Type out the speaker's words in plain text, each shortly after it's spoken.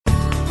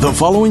The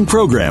following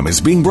program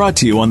is being brought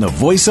to you on the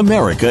Voice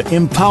America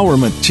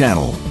Empowerment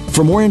Channel.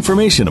 For more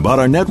information about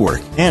our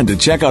network and to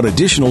check out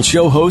additional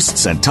show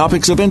hosts and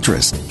topics of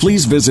interest,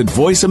 please visit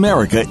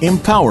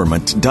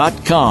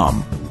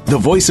voiceamericaempowerment.com. The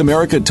Voice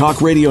America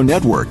Talk Radio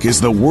Network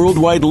is the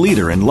worldwide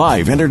leader in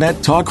live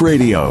Internet talk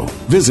radio.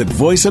 Visit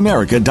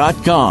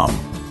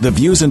voiceamerica.com. The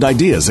views and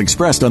ideas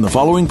expressed on the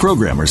following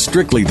program are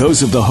strictly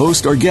those of the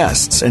host or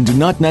guests and do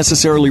not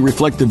necessarily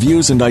reflect the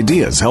views and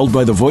ideas held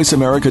by the Voice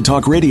America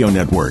Talk Radio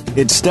Network,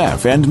 its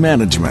staff, and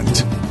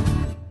management.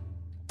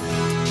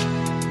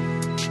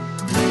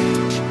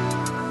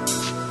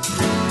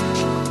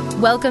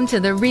 Welcome to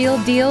The Real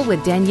Deal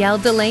with Danielle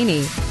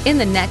Delaney. In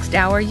the next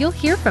hour, you'll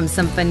hear from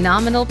some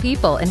phenomenal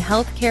people and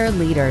healthcare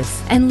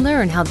leaders and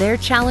learn how their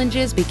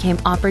challenges became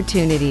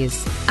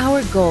opportunities.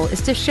 Our goal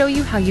is to show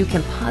you how you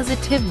can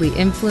positively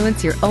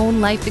influence your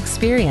own life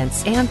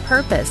experience and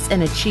purpose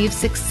and achieve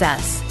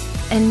success.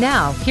 And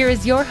now, here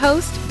is your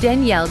host,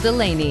 Danielle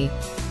Delaney.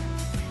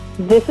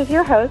 This is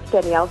your host,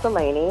 Danielle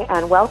Delaney,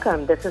 and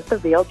welcome. This is The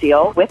Real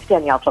Deal with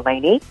Danielle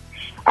Delaney.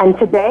 And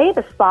today,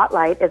 the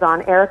spotlight is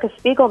on Erica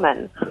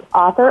Spiegelman,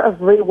 author of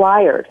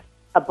Rewired,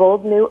 A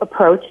Bold New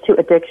Approach to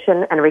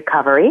Addiction and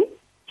Recovery.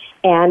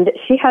 And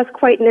she has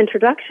quite an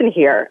introduction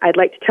here. I'd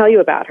like to tell you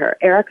about her.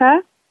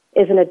 Erica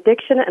is an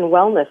addiction and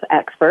wellness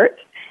expert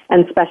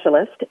and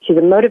specialist. She's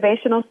a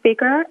motivational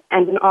speaker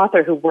and an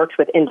author who works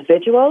with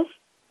individuals,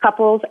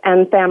 couples,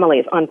 and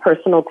families on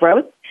personal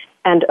growth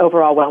and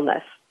overall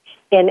wellness.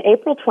 In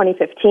April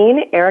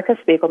 2015, Erica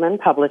Spiegelman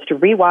published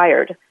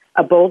Rewired,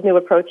 A Bold New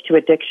Approach to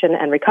Addiction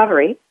and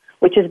Recovery,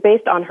 which is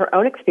based on her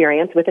own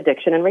experience with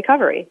addiction and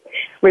recovery.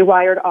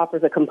 Rewired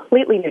offers a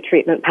completely new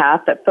treatment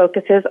path that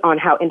focuses on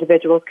how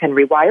individuals can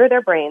rewire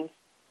their brains,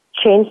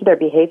 change their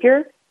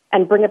behavior,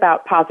 and bring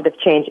about positive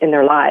change in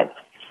their lives.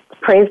 It's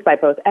praised by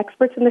both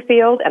experts in the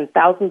field and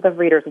thousands of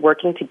readers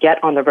working to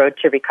get on the road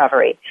to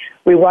recovery.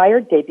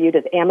 Rewired debuted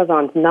as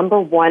Amazon's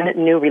 #1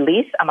 new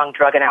release among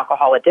drug and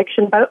alcohol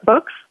addiction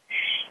books.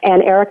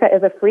 And Erica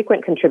is a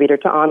frequent contributor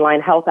to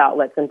online health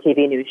outlets and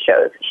TV news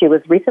shows. She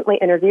was recently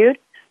interviewed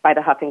by the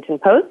Huffington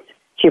Post.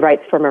 She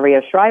writes for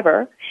Maria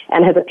Shriver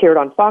and has appeared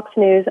on Fox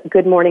News,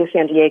 Good Morning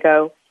San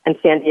Diego, and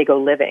San Diego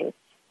Living.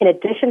 In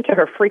addition to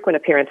her frequent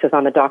appearances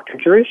on the Dr.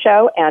 Drew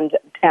Show and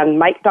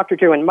Dr.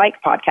 Drew and Mike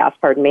podcast,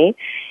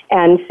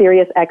 and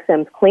Sirius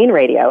XM's Clean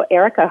Radio,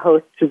 Erica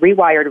hosts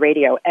Rewired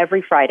Radio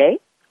every Friday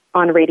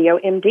on Radio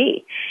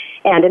MD.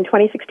 And in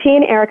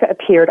 2016, Erica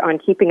appeared on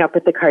Keeping Up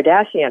with the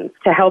Kardashians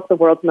to help the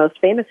world's most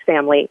famous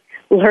family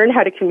learn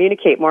how to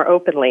communicate more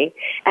openly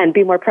and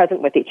be more present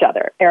with each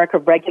other. Erica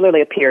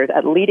regularly appears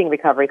at leading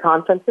recovery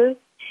conferences,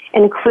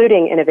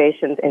 including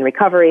Innovations in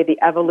Recovery,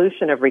 The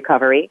Evolution of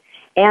Recovery,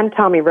 and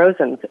Tommy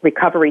Rosen's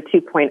Recovery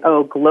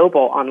 2.0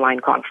 Global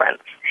Online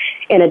Conference.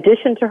 In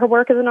addition to her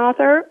work as an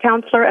author,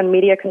 counselor, and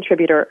media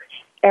contributor,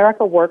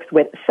 Erica works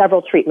with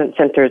several treatment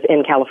centers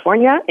in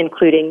California,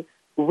 including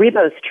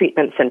Rebos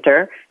Treatment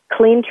Center,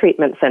 Clean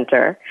Treatment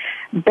Center,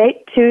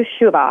 Beit Tu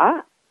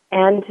Shubha,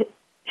 and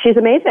she's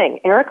amazing.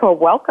 Erica,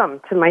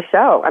 welcome to my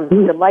show. I'm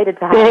delighted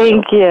to have you.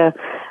 Thank you.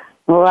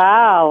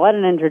 Wow, what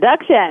an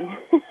introduction.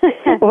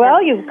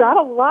 Well, you've got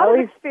a lot of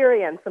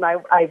experience, and I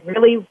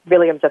really,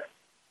 really am just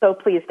so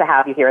pleased to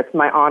have you here. It's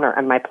my honor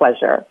and my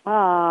pleasure.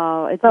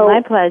 Oh, it's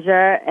my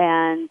pleasure,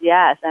 and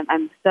yes,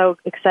 I'm so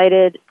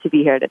excited to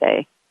be here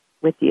today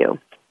with you.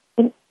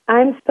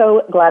 I'm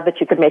so glad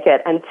that you could make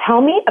it. And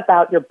tell me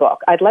about your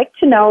book. I'd like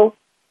to know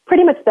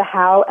pretty much the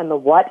how and the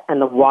what and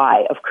the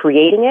why of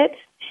creating it,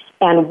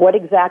 and what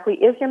exactly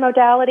is your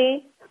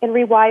modality in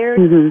Rewired,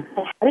 and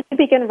how did you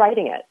begin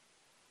writing it?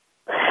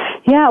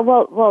 Yeah,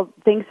 well,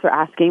 thanks for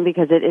asking,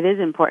 because it is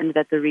important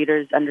that the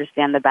readers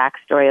understand the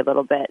backstory a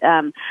little bit.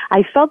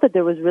 I felt that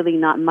there was really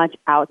not much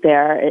out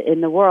there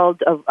in the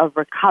world of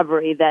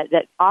recovery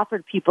that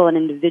offered people an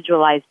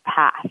individualized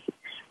path.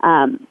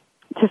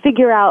 To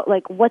figure out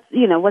what's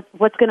going to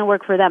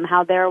work for them,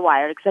 how they're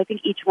wired. Because I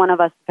think each one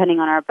of us, depending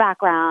on our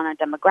background, our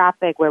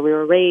demographic, where we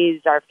were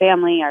raised, our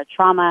family, our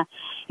trauma,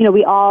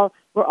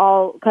 we're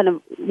all kind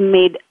of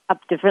made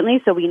up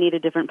differently. So we need a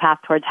different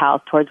path towards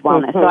health, towards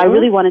wellness. So I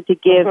really wanted to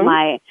give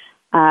my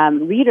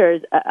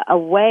readers a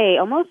way,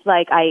 almost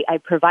like I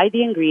provide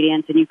the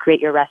ingredients and you create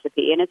your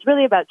recipe. And it's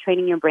really about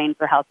training your brain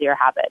for healthier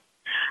habits.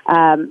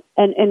 And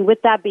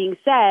with that being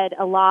said,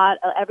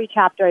 every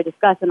chapter I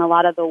discuss and a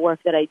lot of the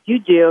work that I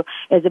do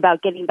is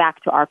about getting back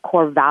to our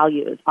core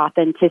values: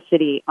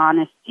 authenticity,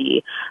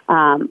 honesty,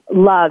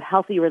 love,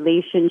 healthy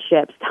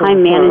relationships,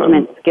 time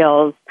management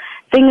skills,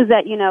 things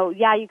that,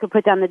 you could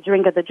put down the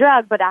drink or the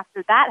drug, but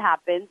after that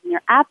happens and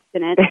you're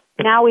abstinent,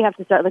 now we have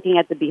to start looking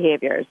at the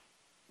behaviors,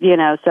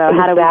 so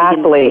how do we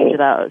begin to change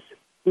those?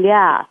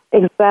 Yeah.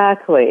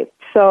 Exactly.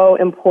 So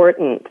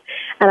important.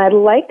 And I'd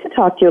like to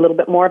talk to you a little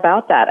bit more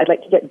about that. I'd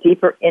like to get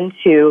deeper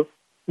into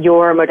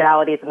your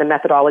modalities and the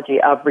methodology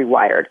of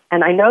Rewired.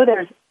 And I know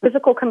there's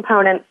physical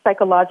components,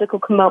 psychological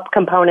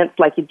components,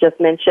 like you just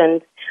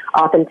mentioned,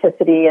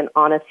 authenticity and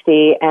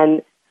honesty.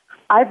 And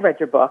I've read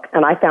your book,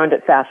 and I found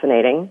it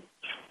fascinating.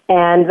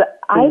 And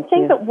I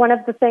think that one of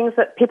the things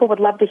that people would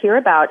love to hear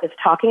about is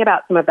talking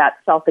about some of that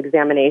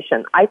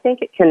self-examination. I think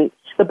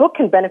the book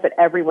can benefit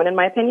everyone, in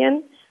my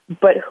opinion,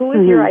 but who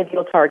is your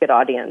ideal target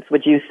audience,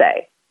 would you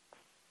say?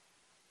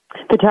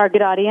 The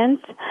target audience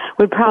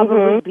would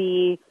probably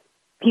be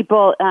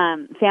people,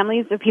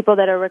 families of people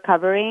that are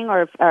recovering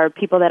or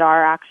people that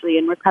are actually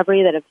in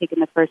recovery that have taken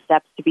the first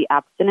steps to be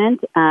abstinent,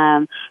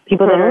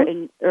 people that are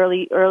in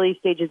early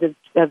stages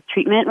of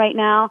treatment right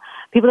now,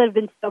 people that have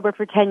been sober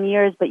for 10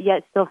 years but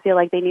yet still feel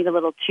like they need a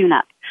little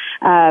tune-up.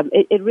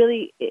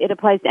 It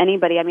applies to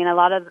anybody. I mean, a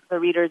lot of the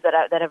readers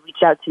that have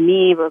reached out to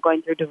me who are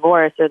going through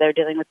divorce or they're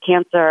dealing with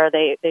cancer, or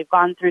they've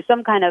gone through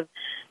some kind of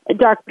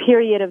dark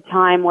period of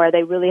time where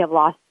they really have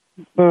lost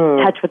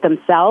touch with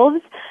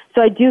themselves.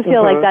 So I do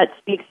feel like that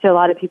speaks to a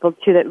lot of people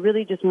too that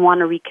really just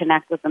want to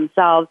reconnect with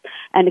themselves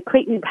and to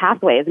create new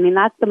pathways. I mean,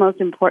 that's the most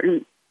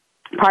important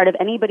part of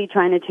anybody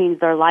trying to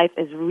change their life,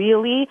 is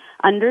really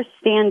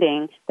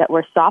understanding that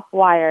we're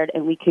soft-wired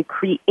and we could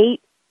create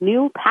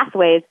new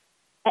pathways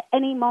at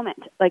any moment.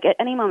 Like at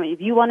any moment,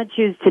 if you want to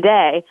choose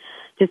today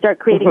to start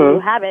creating a new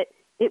habit,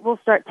 it will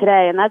start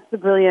today. And that's the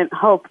brilliant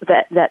hope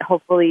that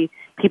hopefully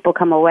people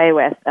come away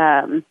with.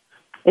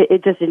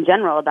 It just in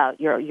general about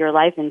your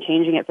life and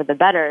changing it for the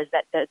better is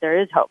that there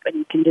is hope and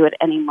you can do it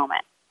any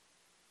moment.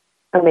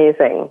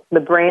 Amazing. The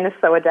brain is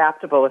so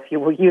adaptable if you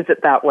will use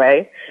it that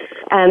way.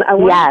 And I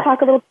want to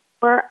talk a little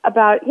more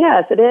about,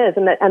 yes, it is.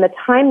 And the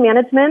time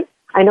management,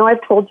 I know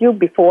I've told you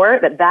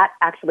before that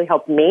actually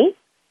helped me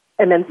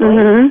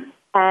immensely.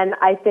 And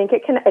I think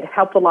it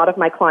helped a lot of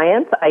my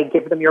clients. I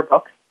give them your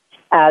books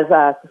as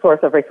a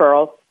source of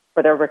referrals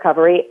for their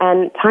recovery.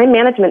 And time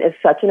management is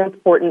such an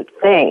important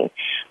thing.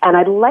 And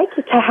I'd like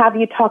to have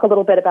you talk a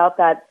little bit about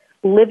that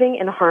living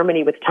in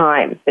harmony with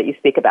time that you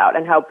speak about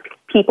and how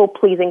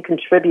people-pleasing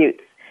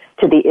contributes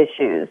to the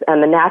issues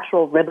and the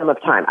natural rhythm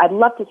of time. I'd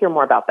love to hear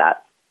more about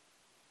that.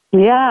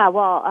 Yeah,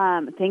 well,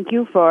 thank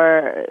you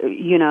for,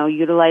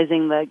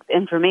 utilizing the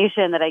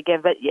information that I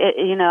give. But,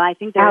 I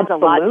think there's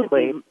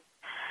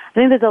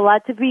a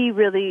lot to be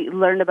really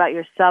learned about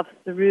yourself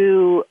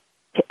through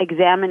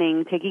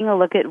taking a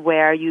look at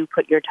where you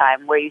put your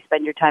time, where you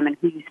spend your time, and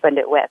who you spend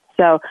it with.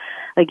 So,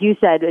 like you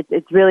said,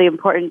 it's really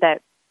important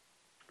that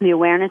the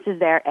awareness is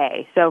there,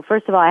 A. So,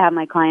 first of all, I have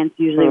my clients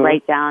usually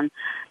write down,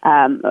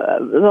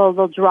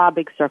 they'll draw a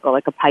big circle,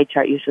 like a pie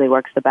chart usually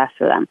works the best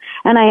for them.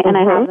 And I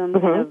have them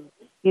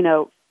kind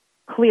of,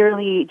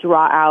 clearly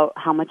draw out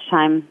how much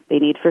time they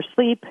need for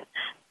sleep,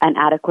 an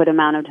adequate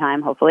amount of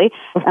time, hopefully,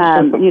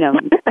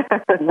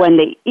 when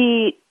they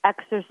eat,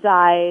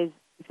 exercise,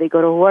 if they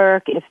go to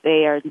work, if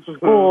they are in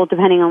school,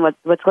 depending on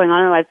what's going on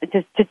in their life,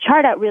 just to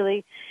chart out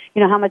really,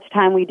 how much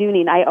time we do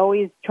need. I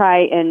always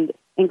try and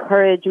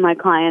encourage my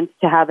clients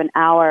to have an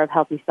hour of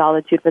healthy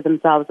solitude for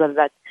themselves, whether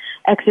that's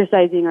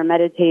exercising or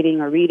meditating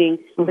or reading,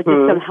 but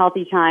just some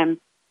healthy time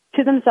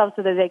to themselves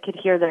so that they could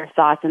hear their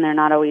thoughts and they're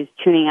not always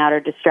tuning out or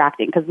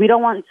distracting. Because we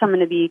don't want someone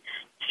to be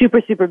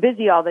super, super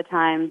busy all the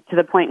time to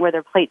the point where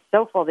their plate's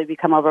so full they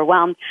become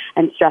overwhelmed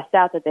and stressed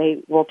out that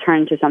they will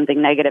turn to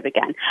something negative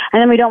again.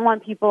 And then we don't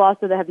want people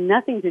also that have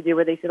nothing to do,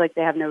 where they feel like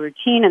they have no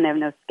routine and they have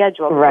no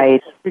schedule.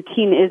 Right.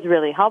 Routine is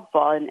really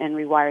helpful in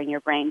rewiring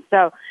your brain.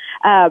 So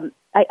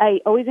I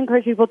always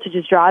encourage people to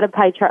just draw out a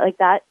pie chart like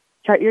that,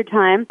 chart your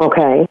time.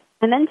 Okay.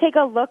 And then take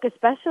a look,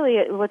 especially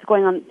at what's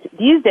going on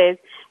these days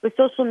with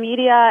social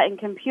media and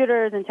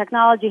computers and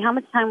technology, how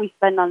much time we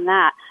spend on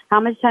that,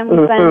 how much time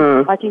we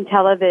spend watching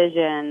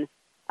television,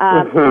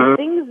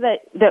 things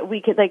that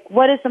we could, like,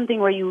 what is something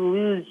where you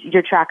lose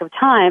your track of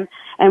time,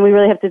 and we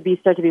really have to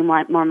start to be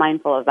more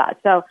mindful of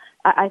that. So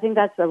I think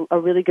that's a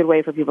really good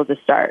way for people to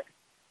start.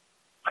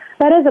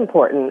 That is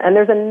important. And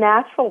there's a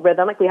natural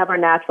rhythm, like we have our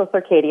natural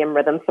circadian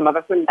rhythm. Some of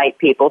us are night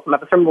people, some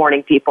of us are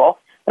morning people.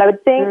 But I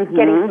would think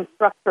getting some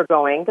structure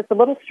going, just a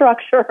little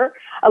structure,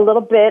 a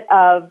little bit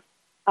of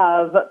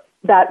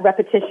that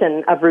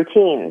repetition of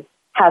routine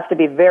has to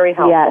be very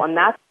helpful. Yes. And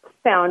that's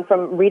found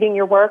from reading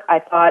your work. I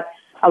thought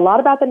a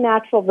lot about the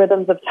natural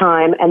rhythms of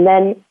time and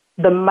then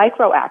the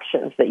micro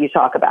actions that you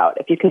talk about.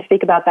 If you can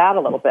speak about that a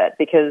little bit,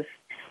 because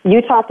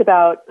you talked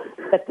about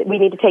that we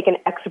need to take an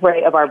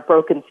X-ray of our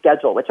broken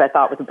schedule, which I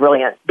thought was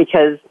brilliant,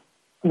 because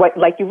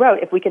like you wrote,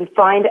 if we can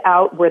find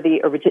out where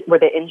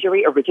the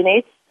injury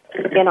originates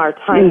in our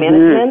time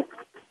management,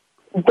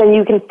 then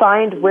you can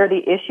find where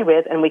the issue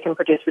is and we can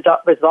produce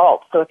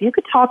results. So if you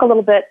could talk a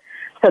little bit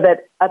so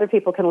that other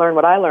people can learn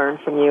what I learned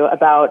from you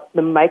about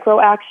the micro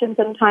actions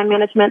in time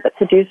management that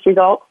produce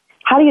results,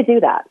 how do you do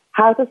that?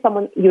 How does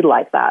someone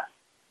utilize that?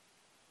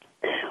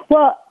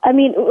 Well, I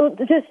mean,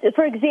 just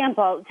for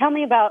example, tell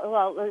me about,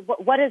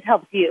 what has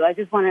helped you? I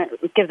just want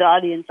to give the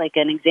audience like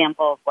an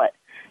example of what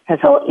has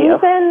helped you.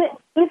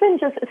 Even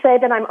just say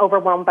that I'm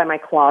overwhelmed by my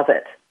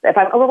closet. If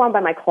I'm overwhelmed by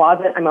my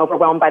closet, I'm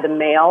overwhelmed by the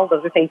mail.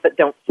 Those are things that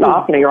don't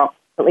stop. You're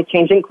constantly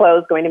changing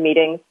clothes, going to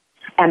meetings,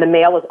 and the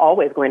mail is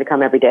always going to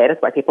come every day.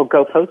 That's why people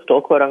go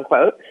postal, quote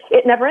unquote.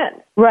 It never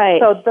ends.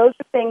 Right. So those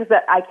are things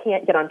that I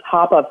can't get on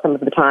top of some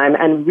of the time.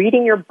 And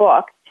reading your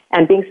book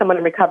and being someone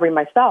in recovery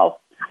myself,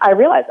 I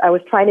realized I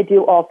was trying to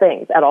do all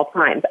things at all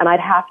times, and I'd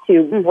have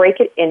to break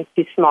it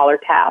into smaller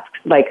tasks,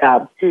 like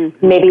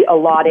maybe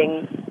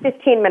allotting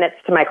 15 minutes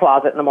to my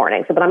closet in the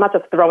morning, so that I'm not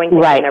just throwing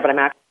things in there, but I'm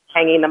actually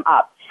hanging them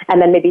up.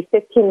 And then maybe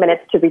 15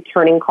 minutes to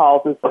returning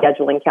calls and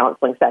scheduling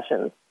counseling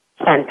sessions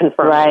and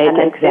confirming. And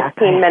then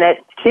 15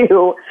 minutes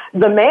to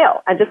the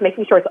mail and just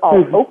making sure it's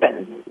all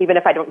open, even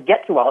if I don't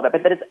get to all of it,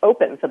 but that it's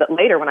open so that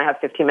later when I have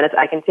 15 minutes,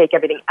 I can take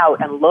everything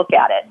out and look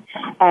at it.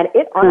 And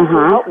it honestly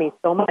helped me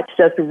so much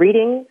just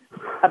reading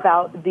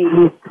about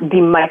the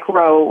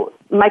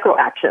micro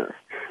actions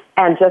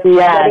and just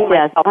letting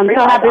myself I'm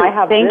realize so happy. I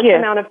have Thank this you.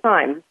 amount of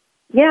time.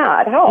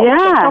 Yeah, it helps.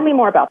 Yeah. So tell me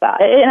more about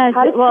that.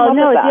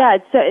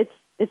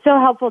 It's so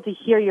helpful to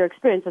hear your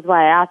experience. That's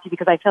why I asked you,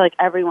 because I feel like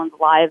everyone's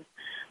lives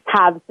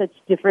have such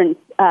different,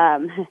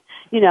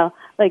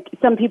 like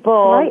some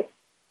people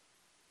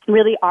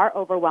really are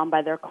overwhelmed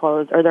by their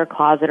clothes or their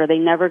closet, or they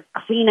never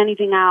clean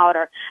anything out,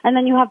 and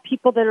then you have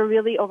people that are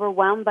really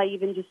overwhelmed by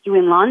even just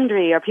doing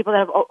laundry, or people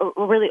that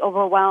are really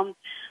overwhelmed,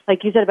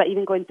 like you said, about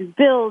even going through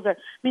bills,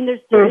 there's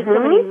so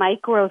many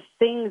micro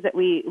things that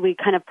we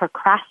kind of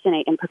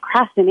procrastinate, and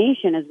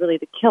procrastination is really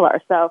the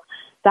killer. So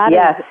that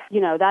is,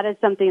 that is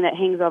something that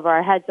hangs over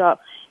our heads. So,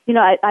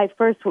 I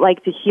first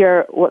like to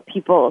hear what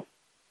people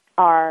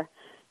are,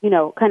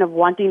 kind of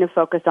wanting to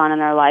focus on in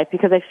their life,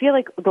 because I feel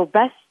like the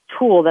best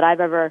tool that I've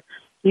ever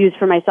used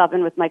for myself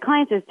and with my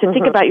clients is to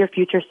think about your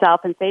future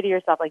self and say to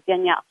yourself, like,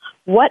 Danielle,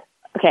 what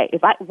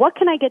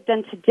can I get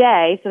done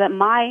today so that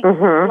my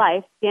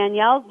life,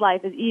 Danielle's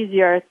life, is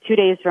easier 2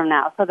 days from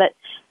now, so that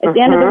at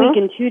the end of the week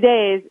in 2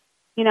 days,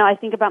 I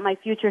think about my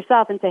future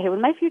self and say, hey, would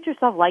my future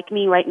self like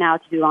me right now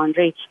to do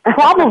laundry?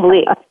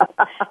 Probably.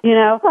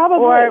 Probably.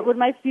 Or would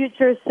my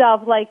future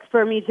self like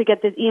for me to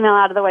get this email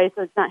out of the way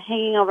so it's not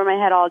hanging over my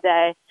head all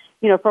day,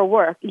 for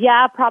work?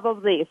 Yeah,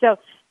 probably. So,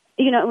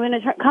 when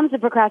it comes to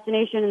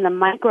procrastination and the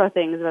micro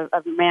things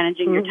of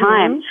managing your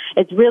time,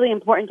 it's really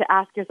important to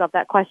ask yourself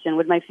that question.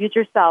 Would my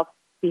future self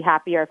be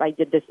happier if I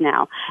did this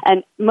now?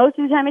 And most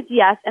of the time it's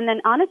yes. And then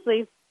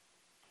honestly,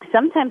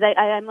 sometimes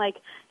I'm like,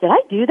 did I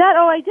do that?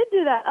 Oh, I did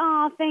do that.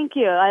 Oh, thank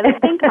you. I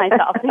thank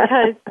myself,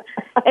 because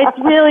it's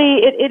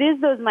really, it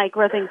is those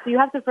micro things. So you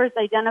have to first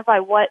identify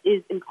what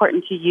is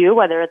important to you,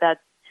 whether that's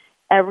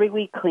every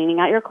week cleaning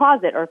out your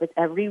closet, or if it's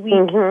every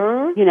week,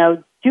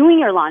 doing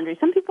your laundry.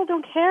 Some people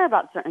don't care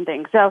about certain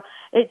things. So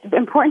it's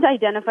important to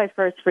identify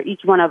first for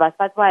each one of us.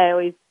 That's why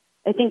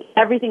I think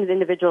everything's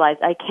individualized.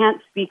 I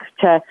can't speak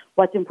to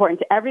what's important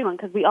to everyone,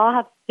 because we all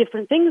have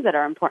different things that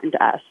are important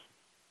to us.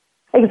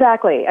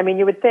 Exactly.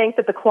 You would think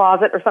that the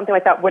closet or something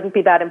like that wouldn't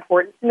be that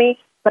important to me,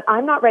 but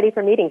I'm not ready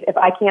for meetings if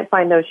I can't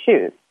find those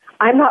shoes.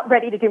 I'm not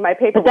ready to do my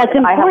paperwork. But that's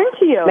important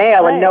to you.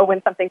 Mail and know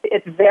when something.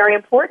 It's very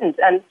important.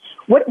 And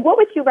what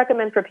would you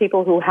recommend for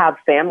people who have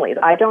families?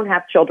 I don't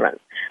have children,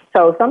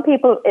 so some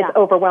people it's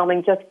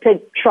overwhelming just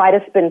to try to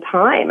spend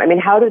time.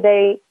 How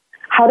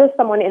does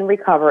someone in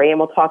recovery, and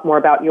we'll talk more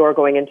about your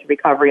going into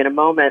recovery in a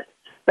moment,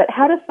 but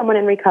how does someone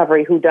in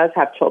recovery who does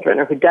have children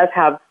or who does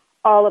have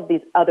all of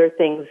these other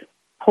things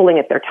pulling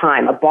at their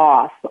time, a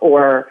boss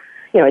or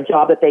a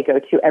job that they go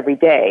to every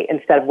day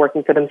instead of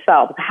working for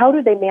themselves, how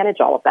do they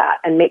manage all of that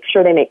and make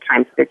sure they make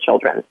time for their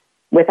children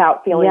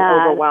without feeling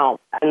overwhelmed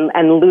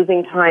and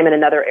losing time in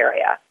another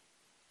area?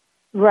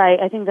 Right.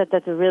 I think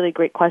that's a really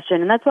great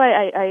question. And that's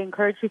why I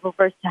encourage people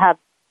first to have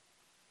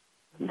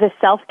the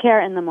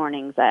self-care in the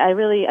mornings. I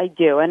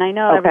do. And I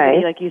know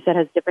everybody, like you said,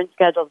 has different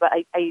schedules, but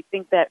I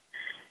think that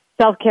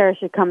self-care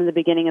should come in the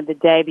beginning of the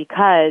day,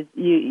 because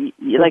you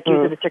like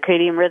you said, the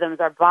circadian rhythms,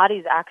 our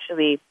bodies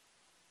actually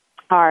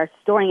are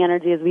storing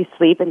energy as we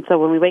sleep. And so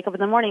when we wake up in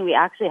the morning, we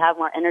actually have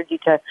more energy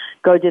to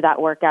go do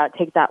that workout,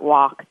 take that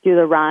walk, do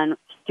the run,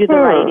 do the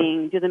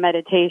writing, do the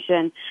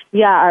meditation.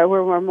 Yeah,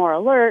 we're more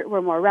alert,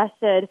 we're more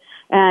rested,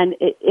 and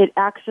it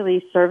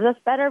actually serves us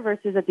better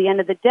versus at the end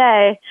of the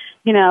day,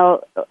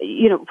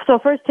 so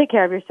first take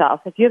care of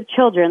yourself. If you have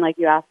children, like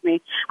you asked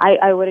me,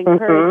 I would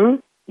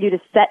encourage you to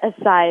set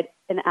aside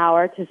an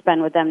hour to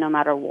spend with them no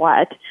matter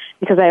what,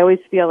 because I always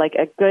feel like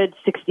a good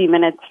 60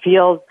 minutes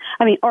feels,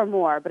 or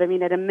more, but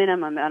at a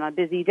minimum on a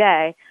busy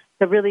day,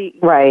 to really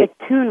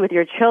attune with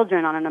your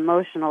children on an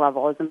emotional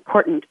level is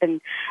important,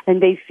 and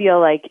they feel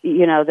like,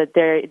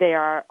 that they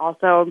are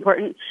also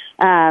important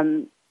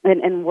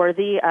and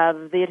worthy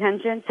of the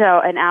attention. So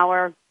an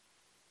hour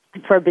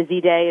for a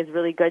busy day is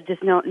really good,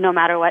 just no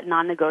matter what,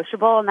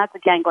 non-negotiable. And that's,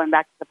 again, going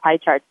back to the pie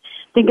chart.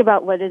 Think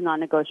about what is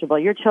non-negotiable.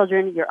 Your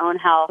children, your own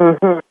health,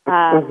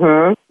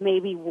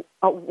 maybe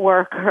a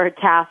work or a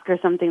task or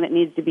something that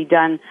needs to be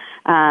done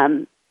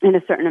in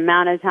a certain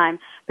amount of time.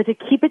 But to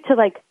keep it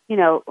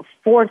to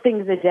 4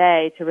 things a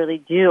day to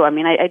really do.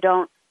 I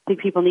don't think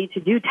people need to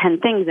do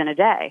 10 things in a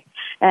day.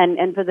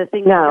 And for the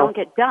things that don't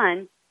get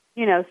done,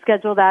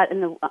 schedule that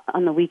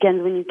on the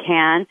weekends when you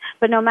can.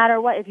 But no matter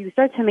what, if you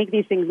start to make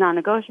these things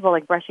non-negotiable,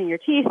 like brushing your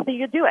teeth, so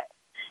you do it.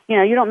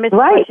 You don't miss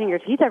brushing your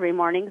teeth every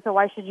morning, so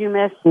why should you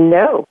miss,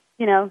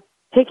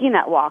 taking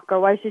that walk? Or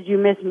why should you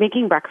miss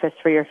making breakfast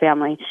for your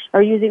family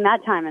or using that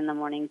time in the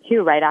morning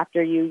too, right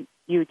after you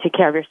you take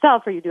care of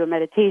yourself or you do a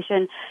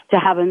meditation, to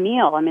have a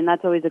meal. I mean,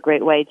 that's always a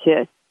great way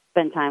to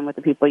spend time with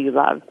the people you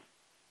love.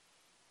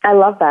 I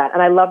love that.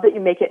 And I love that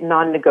you make it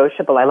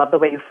non-negotiable. I love the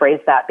way you phrase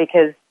that,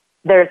 because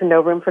there's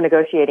no room for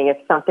negotiating. If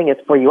something is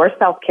for your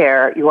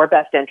self-care, your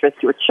best interest,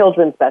 your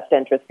children's best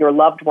interest, your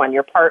loved one,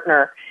 your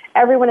partner,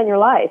 everyone in your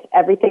life,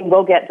 everything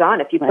will get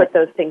done if you put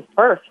those things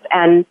first.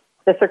 And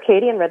the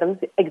circadian rhythm's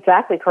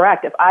exactly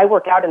correct. If I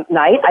work out at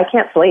night, I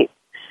can't sleep.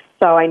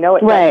 So I know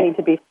it does need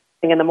to be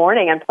in the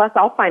morning. And plus,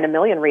 I'll find a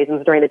million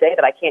reasons during the day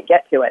that I can't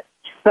get to it.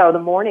 So the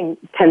morning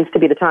tends to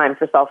be the time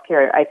for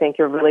self-care. I think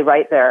you're really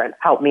right there, and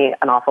helped me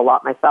an awful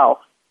lot myself.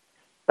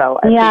 So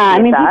I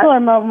mean, people are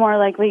more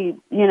likely,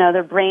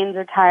 their brains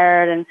are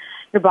tired and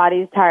their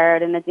body's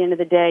tired, and at the end of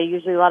the day,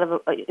 usually a lot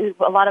of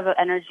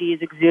energy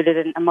is exuded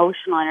and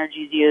emotional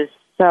energy is used.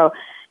 So,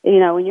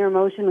 when you're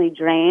emotionally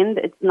drained,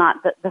 it's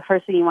not the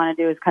first thing you want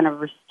to do is kind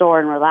of restore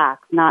and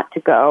relax, not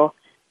to go,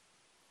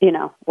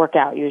 work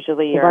out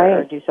usually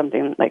or do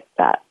something like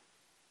that.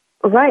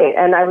 Right.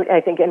 And I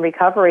think in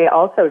recovery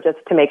also, just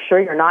to make sure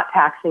you're not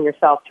taxing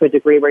yourself to a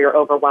degree where you're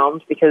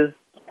overwhelmed, because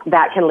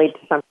that can lead to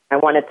something I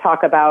want to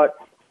talk about.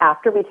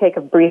 After we take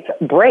a brief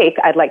break,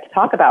 I'd like to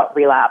talk about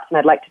relapse, and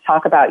I'd like to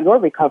talk about your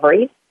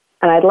recovery,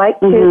 and I'd like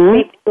to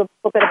speak to you a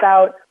little bit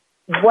about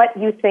what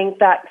you think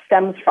that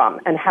stems from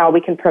and how we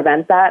can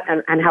prevent that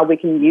and how we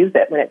can use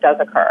it when it does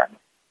occur.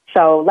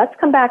 So let's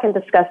come back and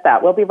discuss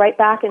that. We'll be right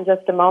back in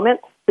just a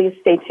moment. Please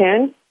stay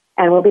tuned,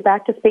 and we'll be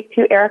back to speak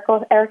to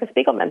Erica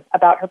Spiegelman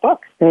about her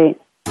book. Great.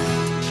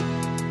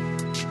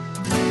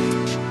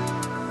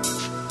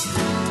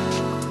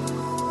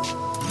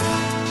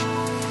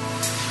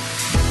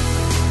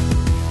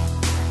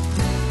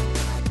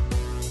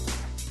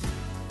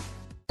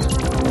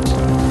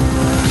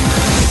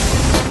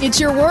 It's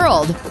your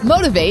world.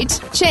 Motivate,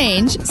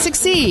 change,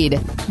 succeed.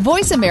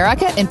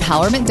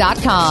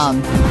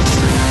 VoiceAmericaEmpowerment.com.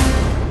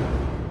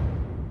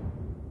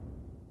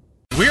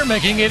 We're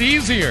making it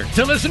easier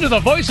to listen to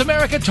the Voice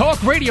America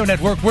Talk Radio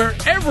Network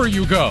wherever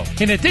you go.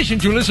 In addition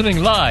to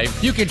listening live,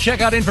 you can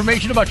check out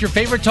information about your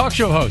favorite talk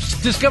show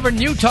hosts, discover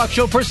new talk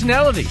show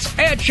personalities,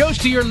 add shows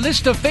to your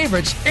list of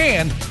favorites,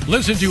 and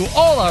listen to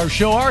all our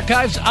show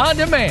archives on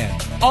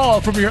demand.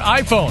 All from your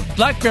iPhone,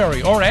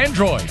 BlackBerry, or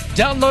Android.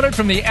 Download it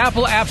from the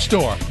Apple App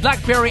Store,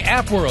 BlackBerry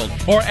App World,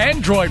 or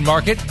Android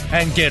Market,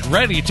 and get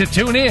ready to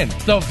tune in.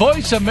 The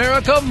Voice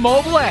America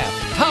mobile app,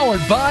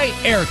 powered by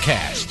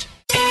Aircast.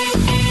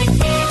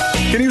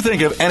 Can you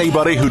think of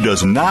anybody who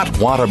does not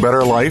want a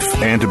better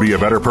life and to be a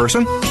better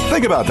person?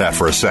 Think about that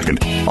for a second.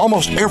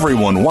 Almost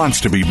everyone wants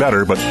to be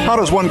better, but how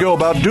does one go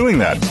about doing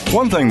that?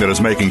 One thing that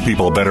is making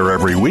people better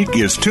every week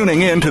is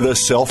tuning in to the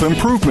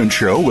Self-Improvement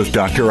Show with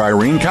Dr.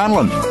 Irene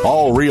Conlon.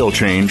 All real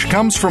change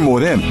comes from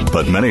within,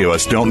 but many of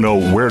us don't know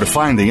where to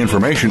find the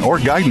information or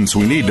guidance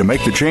we need to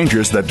make the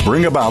changes that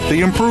bring about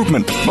the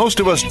improvement. Most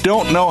of us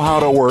don't know how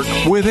to work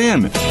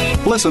within.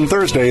 Listen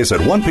Thursdays at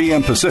 1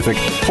 p.m. Pacific,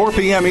 4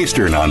 p.m.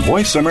 Eastern on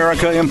Voice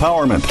America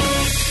Empowerment.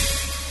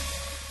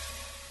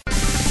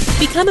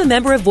 Become a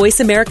member of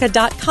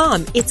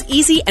VoiceAmerica.com. It's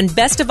easy, and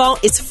best of all,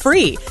 it's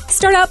free.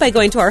 Start out by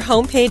going to our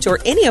homepage or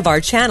any of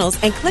our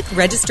channels and click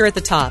Register at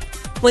the top.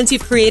 Once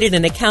you've created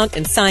an account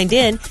and signed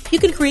in, you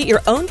can create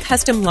your own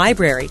custom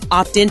library,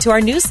 opt into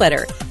our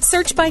newsletter,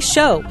 search by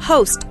show,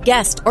 host,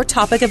 guest, or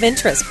topic of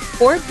interest,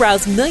 or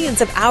browse millions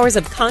of hours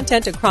of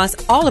content across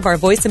all of our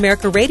Voice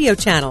America radio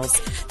channels.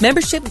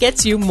 Membership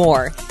gets you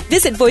more.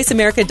 Visit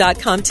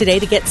VoiceAmerica.com today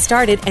to get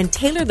started and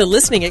tailor the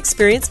listening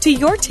experience to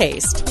your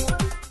taste.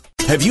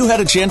 Have you had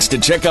a chance to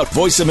check out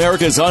Voice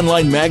America's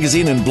online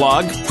magazine and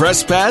blog,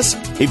 Press Pass?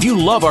 If you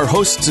love our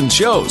hosts and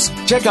shows,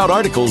 check out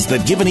articles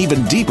that give an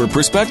even deeper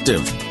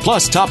perspective.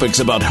 Plus topics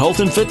about health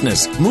and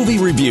fitness, movie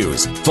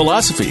reviews,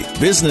 philosophy,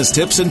 business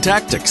tips and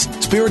tactics,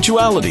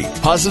 spirituality,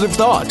 positive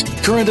thought,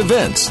 current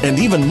events, and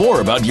even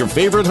more about your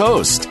favorite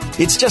host.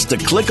 It's just a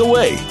click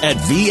away at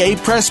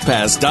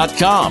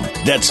vapresspass.com.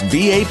 That's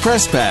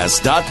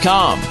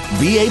vapresspass.com.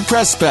 VA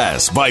Press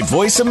Pass by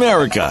Voice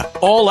America.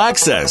 All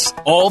access,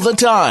 all the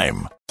time.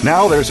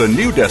 Now there's a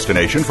new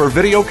destination for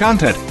video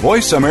content,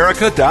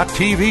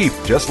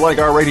 VoiceAmerica.tv, just like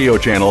our radio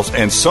channels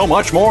and so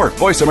much more.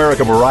 Voice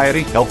America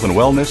Variety, Health and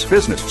Wellness,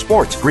 Business,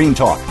 Sports, Green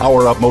Talk,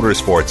 Power Up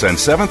Motorsports, and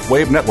Seventh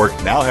Wave Network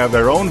now have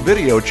their own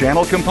video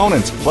channel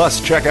components.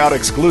 Plus, check out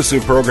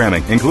exclusive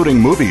programming, including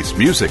movies,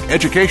 music,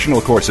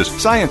 educational courses,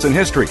 science and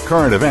history,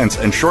 current events,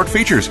 and short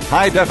features.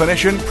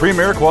 High-definition,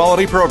 premier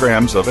quality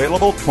programs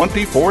available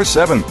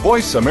 24/7.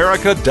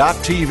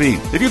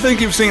 VoiceAmerica.tv. If you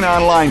think you've seen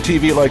online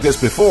TV like this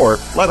before,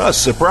 let us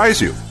surprise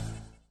you.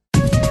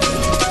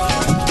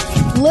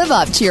 Live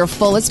up to your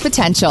fullest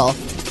potential.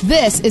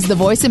 This is the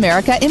Voice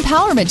America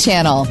Empowerment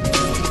Channel.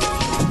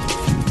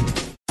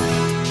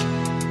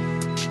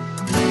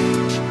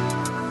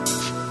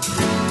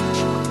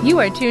 You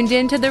are tuned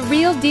in to The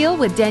Real Deal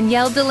with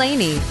Danielle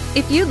Delaney.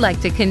 If you'd like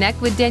to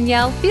connect with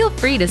Danielle, feel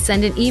free to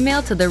send an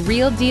email to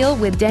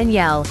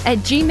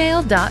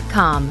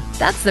therealdealwithdanielle@gmail.com.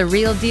 That's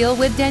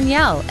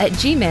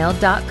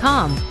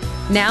therealdealwithdanielle@gmail.com.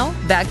 Now,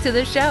 back to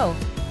the show.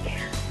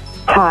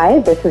 Hi,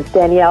 this is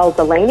Danielle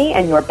Delaney,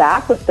 and you're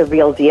back with The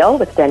Real Deal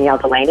with Danielle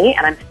Delaney,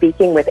 and I'm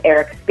speaking with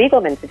Erica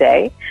Spiegelman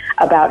today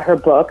about her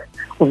book,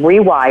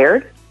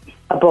 Rewired,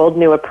 A Bold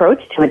New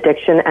Approach to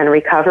Addiction and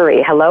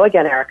Recovery. Hello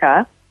again,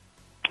 Erica.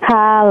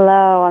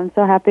 Hello. I'm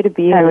so happy to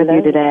be here with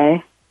you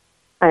today.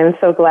 I'm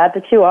so glad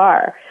that you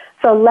are.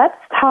 So let's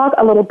talk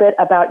a little bit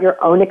about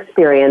your own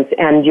experience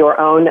and your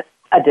own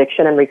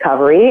addiction and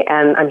recovery,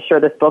 and I'm sure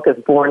this book is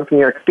born from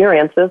your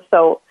experiences,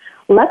 so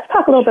let's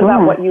talk a little bit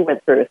about what you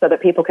went through so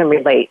that people can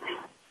relate.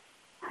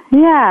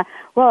 Yeah,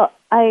 well,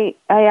 I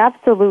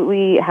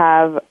absolutely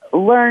have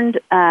learned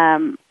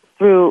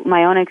through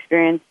my own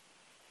experience,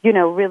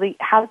 really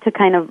how to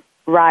kind of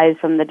rise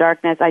from the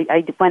darkness.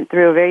 I went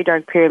through a very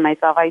dark period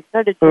myself. I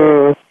started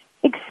to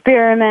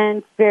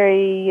experiment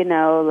very,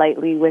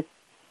 lightly with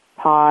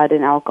pot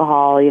and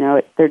alcohol,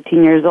 at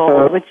 13 years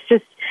old, which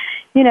just,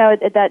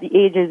 at that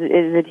age as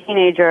a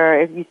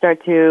teenager, if you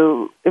start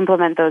to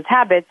implement those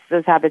habits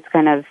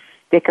kind of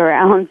stick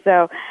around.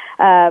 So,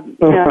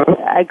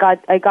 I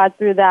got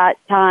through that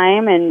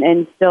time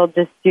and still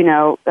just,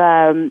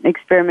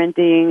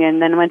 experimenting,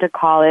 and then went to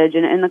college.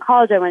 And the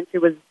college I went to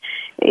was,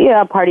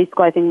 a party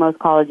school. I think most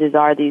colleges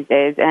are these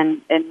days.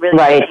 And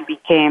really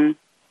became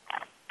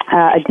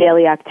a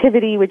daily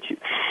activity, which,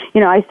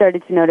 I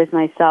started to notice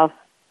myself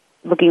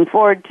looking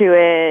forward to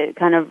it.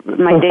 Kind of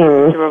my days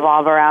to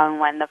revolve around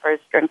when the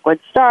first drink would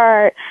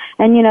start.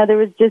 And, there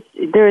was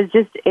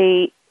just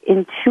a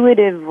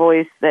intuitive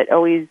voice that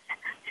always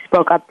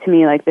spoke up to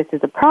me like, this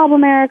is a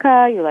problem,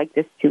 Erica. You like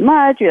this too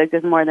much. You like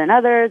this more than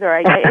others. Or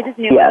I just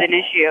knew it was an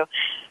issue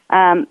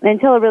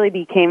until it really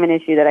became an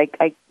issue that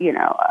I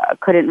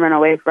couldn't run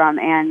away from,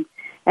 and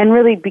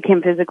really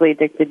became physically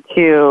addicted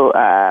to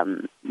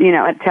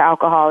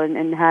alcohol,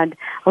 and had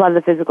a lot of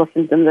the physical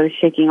symptoms. I was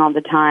shaking all the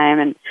time,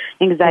 and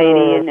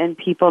anxiety, and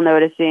people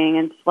noticing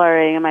and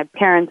slurring, and my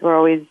parents were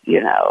always,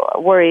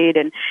 worried,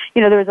 and,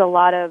 there was a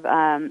lot of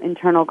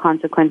internal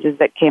consequences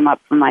that came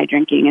up from my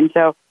drinking. And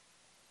so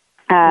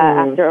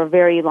after a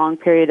very long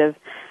period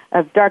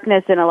of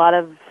darkness and a lot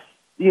of,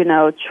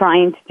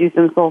 trying to do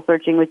some soul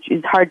searching, which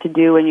is hard to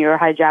do when you're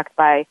hijacked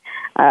by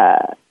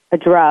a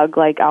drug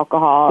like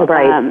alcohol.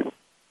 Right.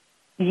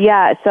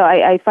 So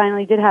I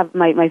finally did have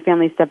my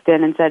family stepped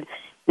in and said,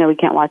 we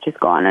can't watch this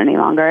go on any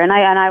longer. And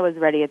I was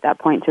ready at that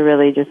point to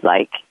really just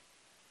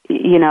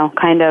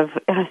kind of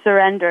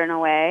surrender in a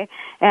way.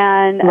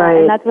 And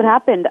that's what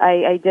happened.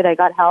 I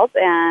got help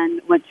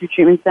and went to a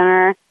treatment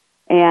center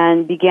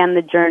and began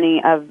the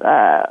journey of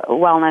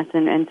wellness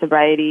and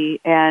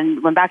sobriety,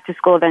 and went back to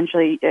school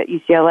eventually at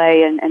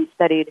UCLA and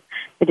studied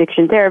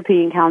addiction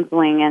therapy and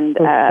counseling, and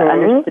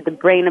understood the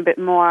brain a bit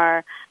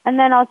more, and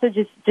then also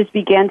just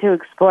began to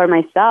explore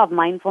myself,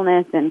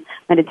 mindfulness and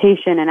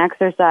meditation and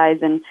exercise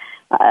and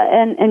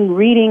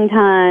reading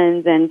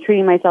tons and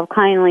treating myself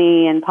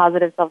kindly and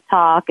positive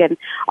self-talk and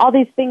all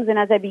these things. And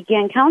as I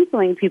began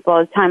counseling people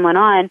as time went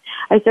on,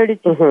 I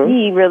started to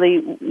see really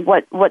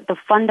what the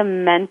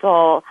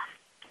fundamental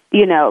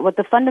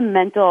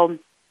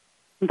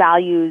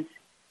values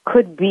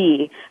could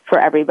be for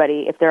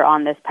everybody if they're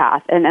on this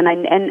path. And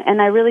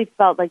I really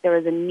felt like there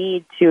was a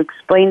need to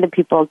explain to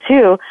people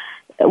too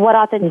what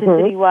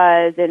authenticity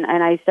was, and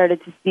I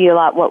started to see a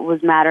lot what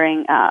was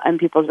mattering in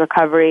people's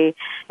recovery.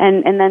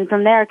 And then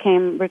from there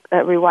came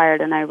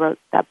Rewired, and I wrote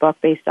that book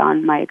based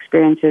on my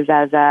experiences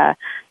as a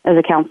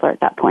counselor at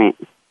that point.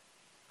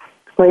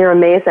 Well, you're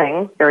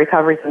amazing. Your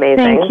recovery's amazing.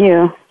 Thank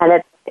you.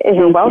 And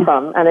you're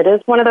welcome. And it is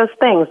one of those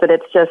things that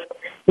it's just,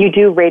 you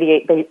do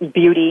radiate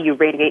beauty, you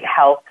radiate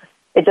health.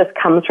 It just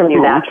comes from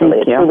you naturally.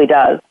 It truly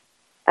does.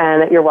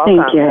 And you're welcome.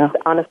 Thank you. It's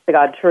honest to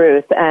God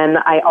truth. And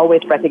I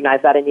always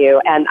recognize that in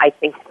you. And I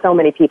think so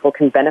many people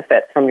can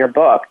benefit from your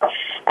book.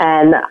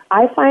 And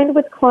I find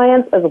with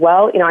clients as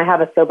well, I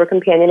have a sober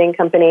companioning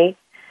company,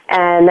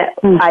 and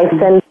I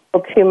send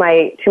people to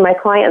my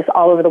clients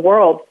all over the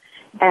world.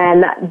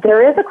 And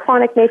there is a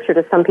chronic nature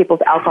to some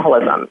people's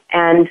alcoholism.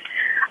 And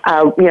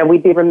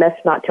we'd be remiss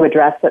not to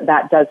address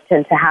that does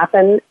tend to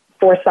happen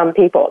for some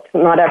people.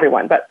 Not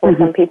everyone, but for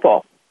some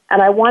people.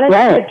 And I wanted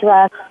to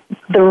address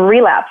the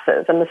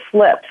relapses and the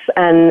slips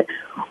and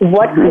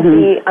what could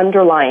be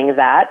underlying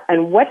that,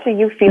 and what do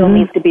you feel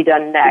needs to be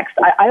done next.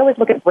 I always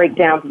look at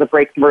breakdowns as a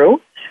breakthrough,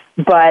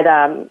 but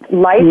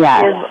life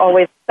is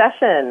always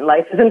session.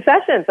 Life is in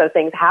session, so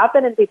things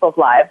happen in people's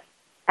lives,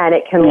 and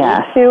it can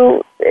lead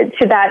to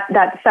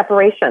that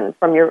separation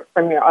from your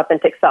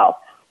authentic self.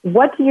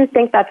 What do you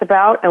think that's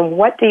about, and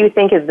what do you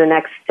think is the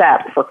next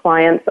step for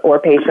clients or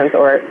patients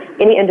or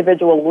any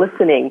individual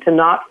listening to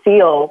not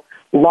feel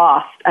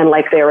lost and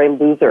like they're a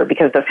loser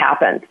because this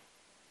happened?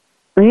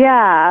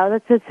 Yeah,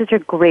 that's such a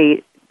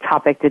great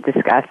topic to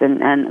discuss,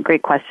 and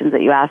great questions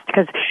that you asked,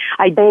 because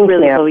I do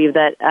really believe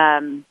that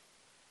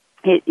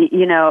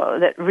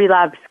that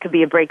relapse could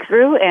be a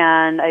breakthrough,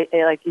 and I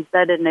like you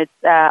said, and it's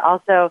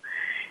also,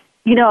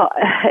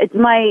 it's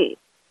my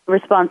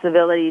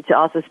responsibility to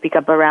also speak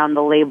up around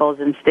the labels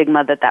and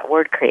stigma that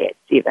word creates.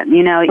 Even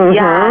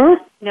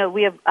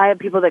I have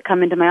people that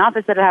come into my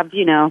office that have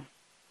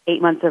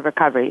 8 months of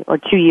recovery or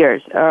 2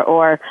 years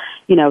or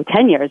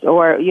 10 years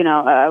or,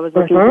 I was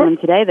looking at him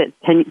today that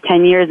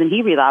 10 years and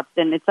he relapsed.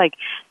 And it's like,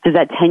 does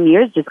that 10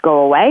 years just go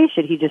away?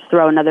 Should he just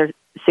throw another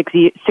 6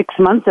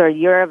 months or a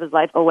year of his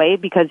life away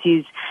because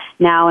he's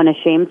now in a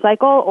shame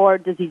cycle? Or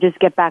does he just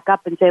get back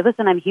up and say,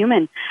 listen, I'm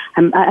human.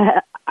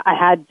 I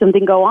had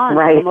something go on.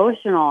 Right. I'm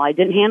emotional. I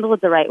didn't handle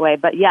it the right way,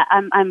 but yeah,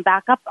 I'm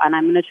back up and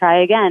I'm going to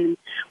try again.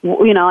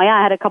 I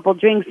had a couple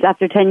drinks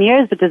after 10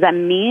 years, but does that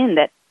mean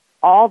that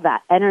all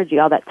that energy,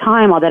 all that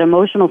time, all that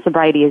emotional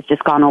sobriety has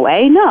just gone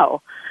away?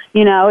 No.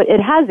 It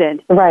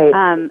hasn't.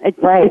 Right.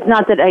 It's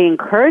not that I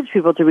encourage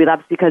people to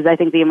relapse because I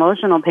think the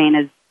emotional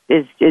pain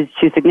is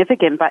too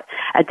significant. But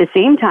at the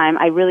same time,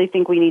 I really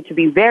think we need to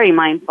be very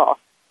mindful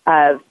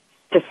of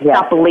to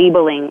stop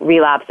labeling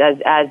relapse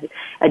as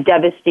a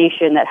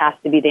devastation that has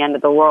to be the end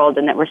of the world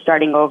and that we're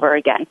starting over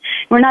again.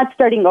 We're not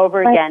starting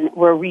over again.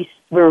 We're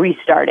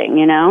restarting,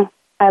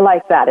 I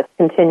like that. It's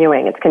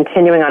continuing. It's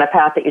continuing on a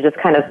path that you just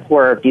kind of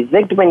swerved. You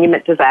zigged when you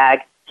meant to zag,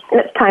 and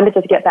it's time to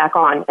just get back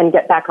on and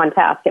get back on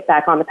task, get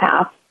back on the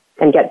path,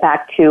 and get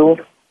back to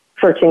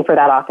searching for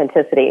that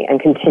authenticity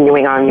and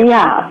continuing on your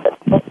path.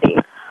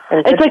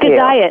 It's like a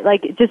diet.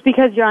 Like, just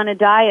because you're on a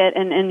diet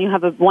and you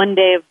have a one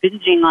day of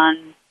binging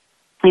on,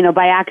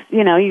 by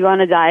accident, you go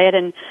on a diet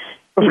and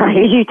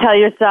you tell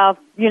yourself,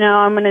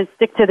 I'm going to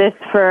stick to this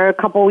for a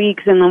couple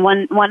weeks, and then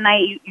one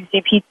night you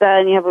see pizza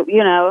and you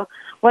have,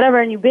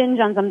 whatever, and you binge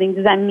on something.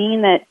 Does that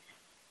mean that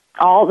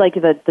all, like,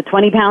 the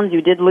 20 pounds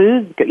you did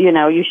lose,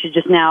 you should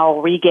just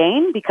now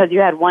regain because you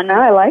had one day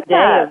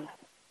of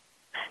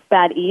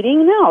bad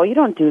eating? No, you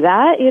don't do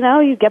that.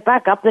 You get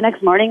back up the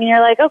next morning and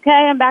you're like, okay,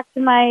 I'm back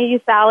to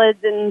my salads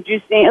and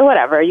juicing or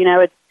whatever,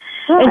 And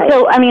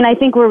so, I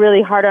think we're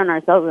really hard on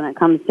ourselves when it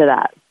comes to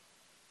that.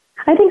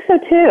 I think so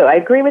too. I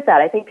agree with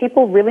that. I think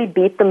people really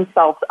beat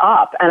themselves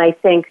up, and I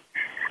think,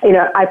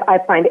 I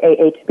find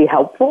AA to be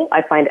helpful.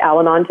 I find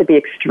Al-Anon to be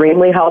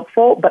extremely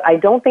helpful, but I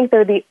don't think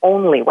they're the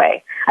only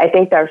way. I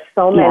think there are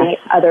so many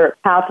other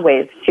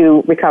pathways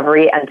to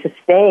recovery and to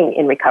staying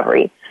in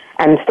recovery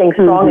and staying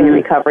strong in your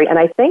recovery. And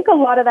I think a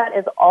lot of that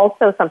is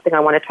also something I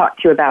want to talk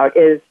to you about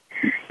is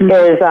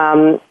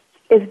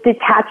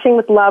detaching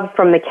with love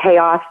from the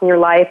chaos in your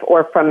life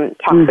or from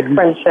toxic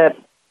friendships,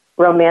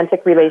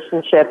 romantic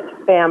relationships,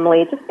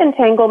 family, just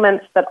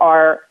entanglements that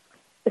are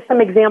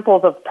some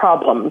examples of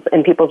problems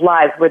in people's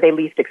lives where they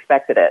least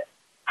expected it.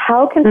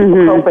 How can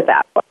people cope with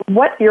that?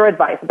 What's your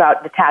advice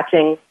about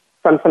detaching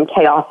from some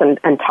chaos and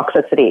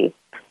toxicity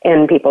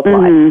in people's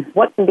lives?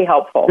 What can be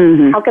helpful?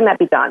 How can that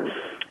be done?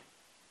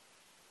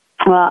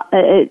 Well,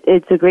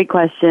 it's a great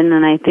question,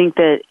 and I think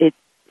that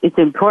it's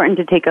important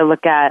to take a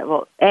look at,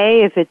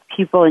 if it's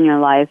people in your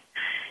life,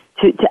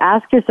 to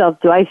ask yourself,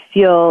 do I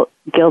feel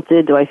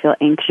guilted? Do I feel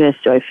anxious?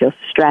 Do I feel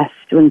stressed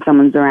when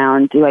someone's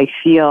around? Do I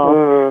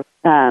feel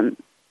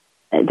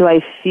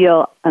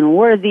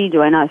unworthy?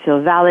 Do I not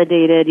feel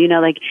validated?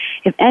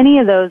 If any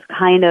of those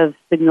kind of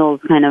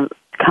signals kind of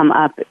come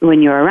up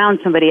when you're around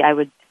somebody, I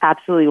would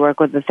absolutely work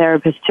with a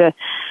therapist to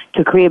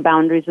create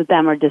boundaries with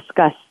them or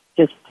discuss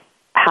just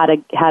how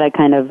to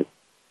kind of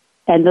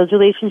end those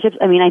relationships.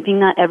 I think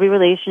not every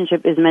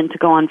relationship is meant to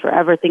go on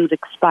forever. Things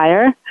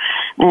expire.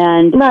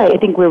 And I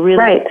think we're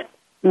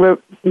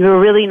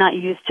really not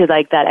used to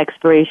like that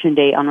expiration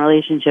date on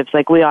relationships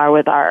like we are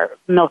with our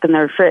milk in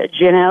their fridge,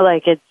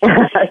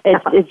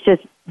 it's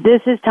just,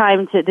 this is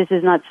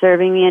not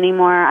serving me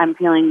anymore. I'm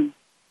feeling,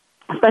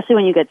 especially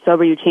when you get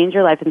sober, you change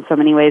your life in so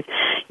many ways.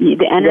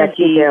 The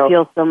energy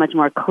feels so much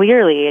more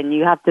clearly, and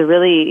you have to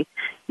really,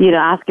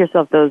 ask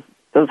yourself those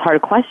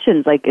hard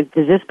questions. Like,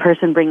 does this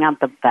person bring out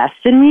the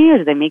best in me, or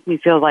do they make me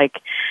feel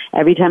like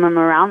every time I'm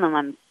around them,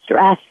 I'm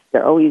stressed?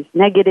 They're always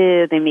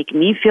negative. They make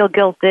me feel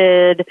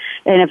guilted.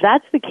 And if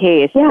that's the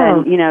case,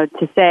 then,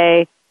 to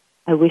say,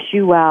 I wish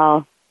you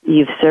well.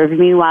 You've served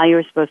me while you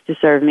were supposed to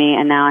serve me,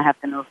 and now I have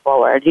to move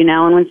forward,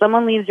 And when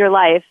someone leaves your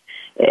life,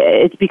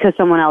 it's because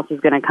someone else is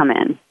going to come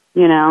in,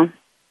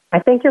 I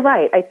think you're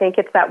right. I think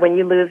it's that when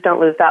you lose, don't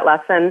lose that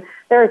lesson.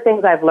 There are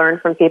things I've learned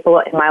from people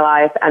in my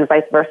life and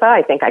vice versa.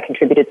 I think I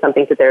contributed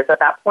something to theirs at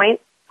that point,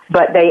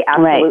 but they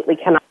absolutely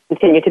cannot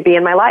continue to be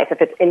in my life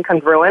if it's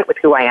incongruent with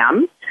who I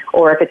am,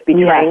 or if it's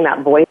betraying that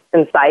voice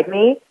inside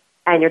me,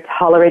 and you're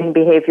tolerating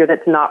behavior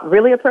that's not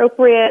really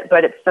appropriate,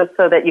 but it's just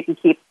so that you can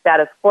keep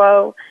status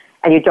quo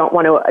and you don't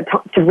want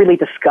to really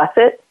discuss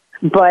it.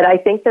 But I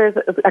think there's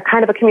a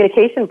kind of a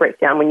communication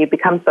breakdown when you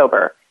become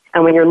sober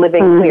and when you're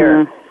living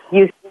clear.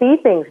 You see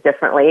things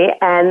differently,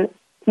 and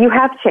you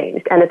have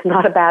changed, and it's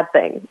not a bad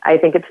thing. I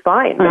think it's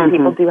fine. But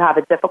people do have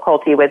a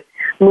difficulty with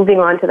moving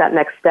on to that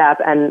next step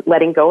and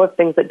letting go of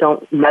things that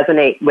don't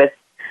resonate with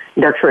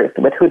their truth,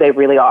 with who they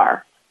really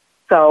are.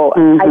 So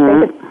I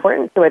think it's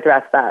important to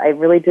address that. I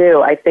really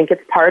do. I think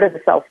it's part of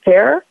the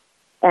self-care,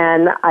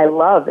 and I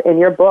love in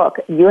your book,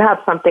 you have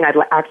something I'd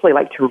actually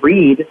like to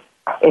read,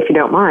 if you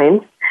don't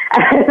mind,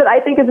 that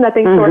I think is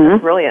nothing short of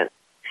brilliant.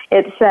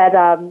 It said,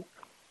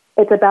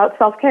 it's about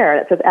self-care.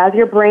 It says, as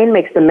your brain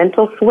makes the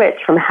mental switch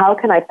from how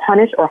can I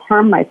punish or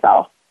harm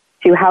myself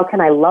to how can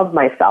I love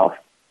myself,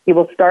 you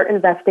will start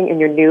investing in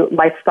your new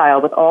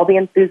lifestyle with all the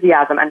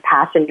enthusiasm and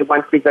passion you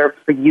once reserved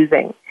for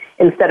using.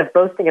 Instead of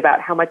boasting about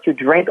how much you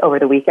drank over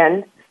the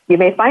weekend, you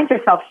may find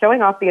yourself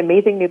showing off the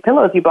amazing new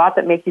pillows you bought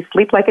that make you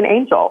sleep like an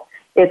angel.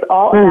 It's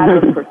all a matter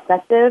of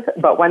perspective,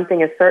 but one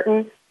thing is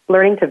certain,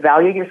 learning to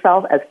value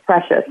yourself as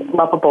precious,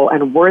 lovable,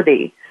 and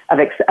worthy of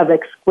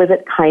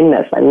exquisite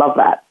kindness. I love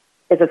that.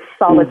 Is a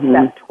solid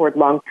step toward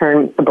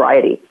long-term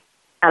sobriety.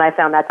 And I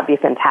found that to be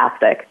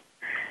fantastic.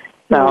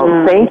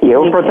 So thank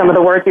you for some of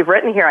the words you've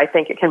written here. I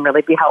think it can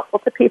really be helpful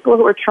to people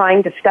who are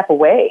trying to step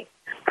away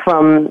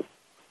from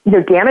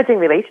damaging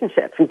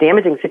relationships and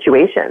damaging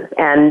situations.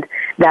 And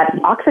that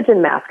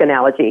oxygen mask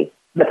analogy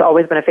that's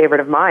always been a favorite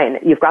of mine,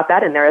 you've got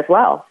that in there as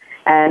well.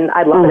 And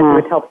I'd love it if you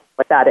would tell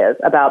what that is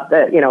about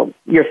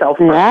yourself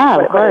first. Yeah,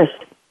 of course.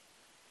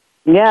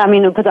 Yeah, I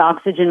mean, to put the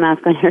oxygen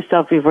mask on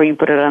yourself before you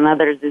put it on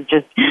others is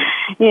just,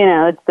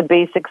 it's the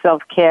basic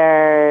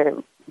self-care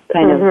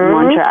kind of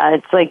mantra.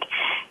 It's like,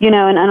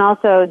 and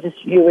also just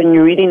when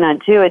you're reading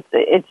that too,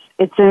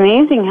 it's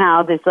amazing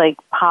how this like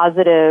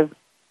positive,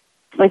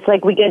 it's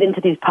like we get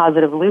into these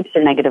positive loops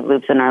and negative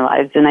loops in our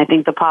lives. And I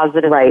think the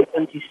positive,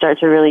 once you start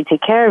to really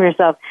take care of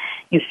yourself,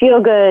 you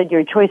feel good,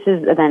 your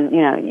choices, and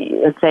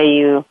then, let's say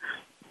you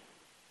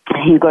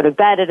go to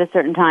bed at a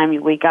certain time,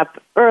 you wake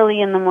up early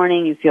in the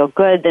morning, you feel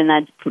good, then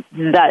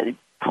that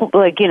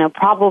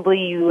probably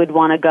you would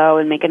want to go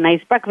and make a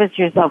nice breakfast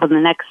for yourself, and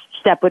the next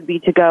step would be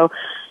to go,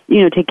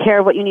 take care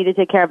of what you need to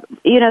take care of.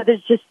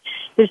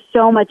 There's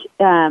so much,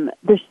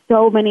 there's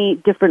so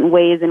many different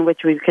ways in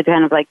which we could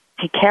kind of like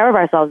take care of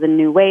ourselves in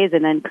new ways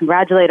and then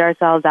congratulate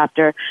ourselves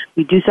after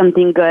we do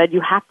something good.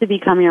 You have to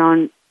become your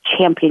own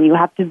champion. You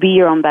have to be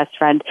your own best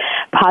friend.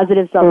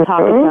 Positive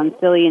self-talk, it sounds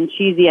silly and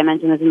cheesy. I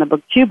mentioned this in the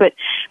book too, but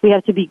we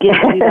have to begin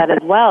to do that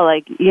as well.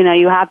 Like,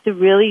 you have to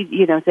really,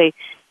 say,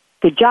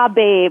 good job,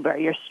 babe, or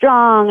you're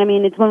strong. I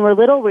mean, it's when we're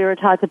little, we were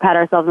taught to pat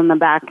ourselves on the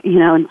back,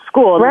 in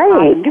school.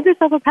 Right. Give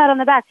yourself a pat on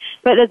the back.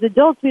 But as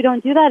adults, we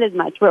don't do that as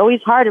much. We're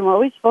always hard and we're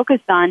always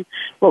focused on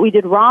what we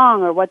did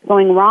wrong or what's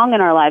going wrong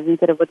in our lives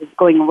instead of what is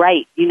going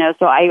right,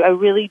 So I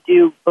really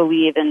do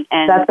believe in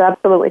that's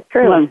absolutely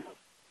true.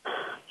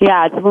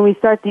 It's when we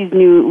start these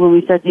new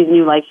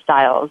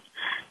lifestyles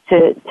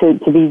to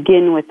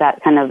begin with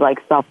that kind of like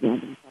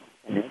self-management.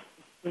 It's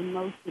the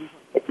most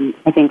important,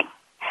 I think,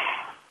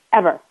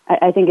 ever.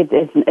 I think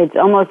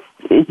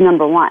it's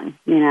number one,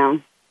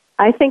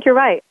 I think you're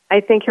right.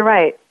 I think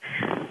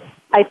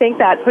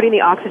that putting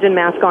the oxygen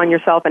mask on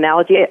yourself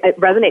analogy, it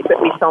resonates with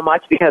me so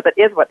much because it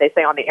is what they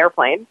say on the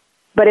airplane.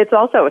 But it's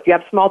also, if you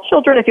have small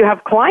children, if you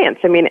have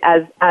clients, I mean,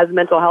 as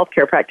mental health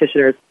care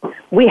practitioners,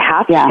 we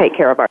have to take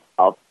care of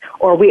ourselves,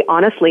 or we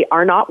honestly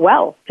are not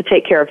well to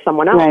take care of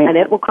someone else, and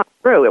it will come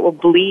through. It will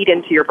bleed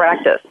into your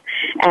practice.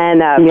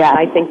 And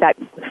I think that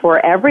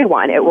for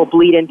everyone, it will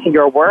bleed into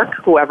your work,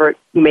 whoever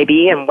you may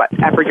be and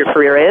whatever your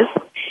career is.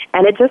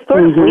 And it just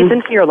sort of bleeds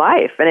into your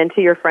life and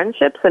into your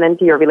friendships and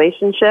into your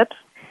relationships.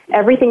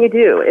 Everything you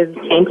do is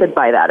tainted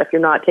by that if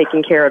you're not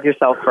taking care of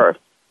yourself first.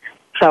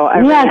 So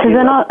because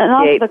and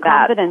also the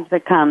confidence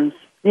that comes.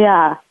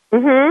 Yeah.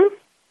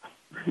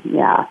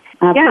 Yeah,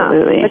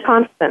 absolutely. Yeah, the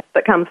confidence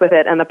that comes with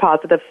it and the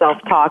positive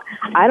self-talk.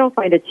 I don't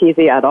find it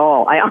cheesy at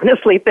all. I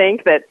honestly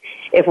think that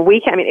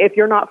if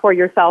you're not for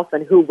yourself,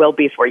 then who will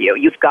be for you?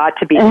 You've got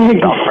to be for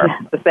yourself first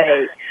to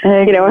say,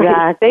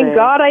 thank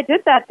God I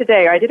did that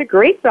today, or I did a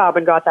great job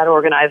and got that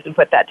organized and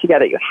put that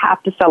together. You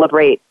have to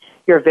celebrate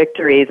your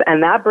victories.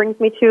 And that brings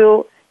me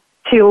to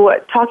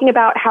talking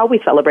about how we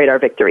celebrate our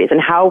victories and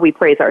how we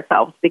praise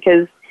ourselves,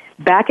 because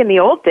back in the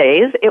old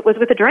days, it was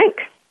with a drink.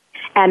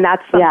 And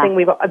that's something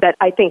that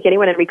I think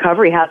anyone in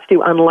recovery has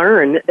to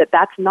unlearn,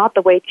 that's not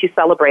the way to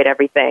celebrate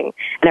everything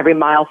and every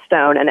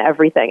milestone and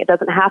everything. It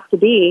doesn't have to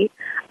be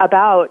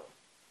about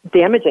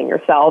damaging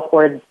yourself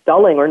or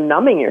dulling or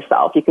numbing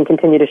yourself. You can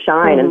continue to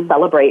shine and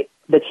celebrate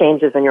the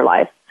changes in your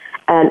life.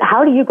 And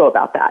how do you go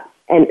about that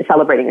and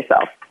celebrating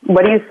yourself?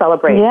 What do you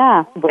celebrate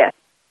with?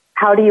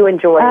 How do you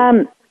enjoy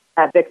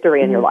that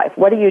victory in your life?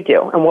 What do you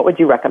do, and what would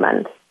you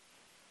recommend?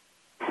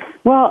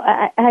 Well,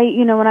 I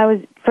when I was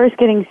first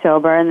getting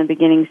sober in the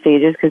beginning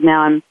stages, because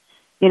now I'm,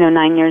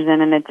 9 years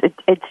in, and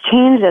it's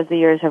changed as the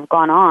years have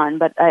gone on.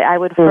 But I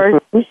would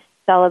first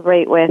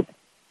celebrate with,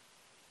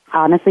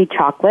 honestly,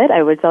 chocolate.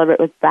 I would celebrate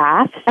with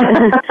baths,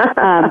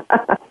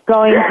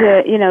 going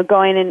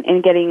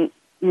and getting,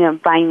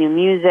 buying new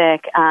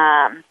music,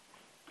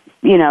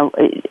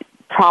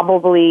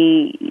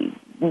 probably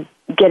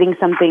getting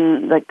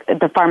something like at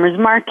the farmer's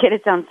market.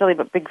 It sounds silly,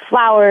 but big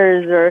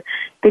flowers or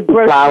big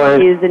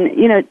groceries,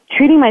 and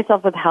treating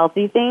myself with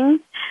healthy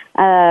things.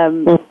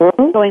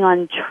 Going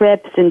on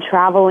trips and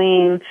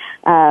traveling,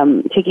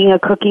 taking a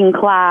cooking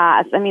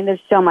class. I mean,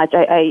 there's so much.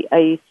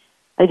 I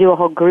do a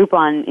whole group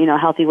on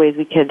healthy ways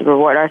we could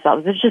reward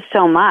ourselves. There's just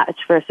so much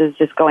versus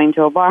just going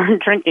to a bar and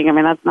drinking. I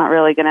mean, that's not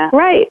really gonna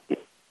fulfill you.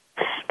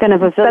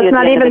 That's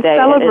not even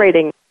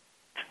celebrating.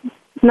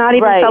 Not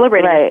even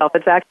celebrating yourself.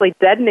 It's actually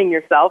deadening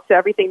yourself to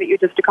everything that you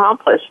just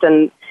accomplished,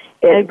 and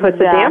it puts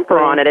a damper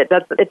on it. It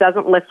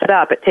doesn't lift it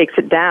up. It takes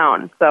it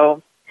down.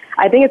 So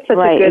I think it's such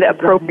a good,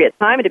 appropriate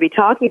time to be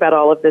talking about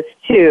all of this,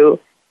 too.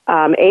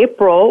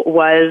 April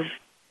was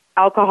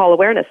Alcohol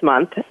Awareness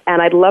Month,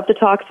 and I'd love to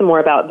talk some more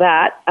about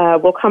that.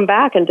 We'll come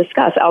back and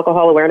discuss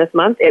Alcohol Awareness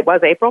Month. It was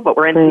April, but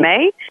we're into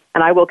May,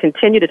 and I will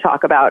continue to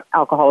talk about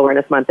Alcohol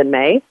Awareness Month in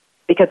May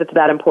because it's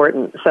that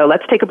important. So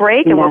let's take a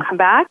break, and we'll come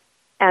back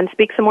and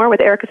speak some more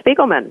with Erica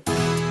Spiegelman.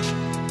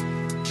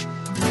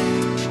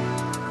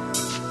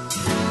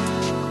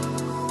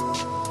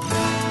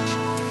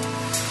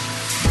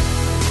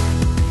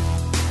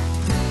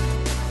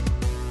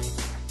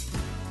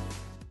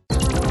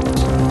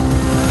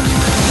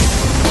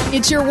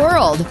 It's your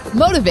world.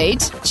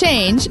 Motivate,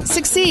 change,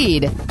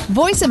 succeed.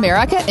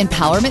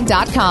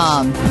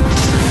 VoiceAmericaEmpowerment.com.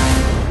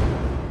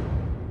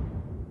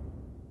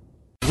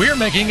 We're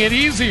making it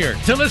easier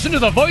to listen to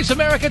the Voice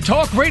America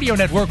Talk Radio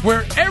Network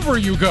wherever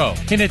you go.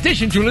 In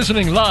addition to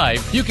listening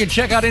live, you can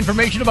check out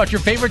information about your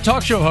favorite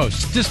talk show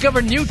hosts,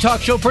 discover new talk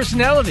show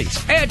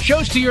personalities, add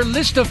shows to your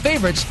list of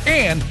favorites,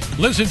 and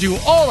listen to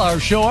all our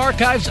show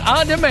archives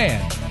on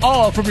demand.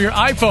 All from your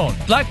iPhone,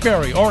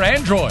 BlackBerry, or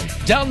Android.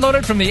 Download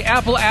it from the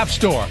Apple App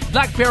Store,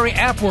 BlackBerry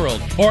App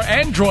World, or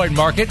Android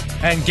Market,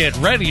 and get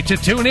ready to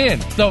tune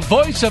in. The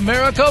Voice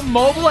America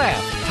mobile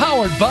app,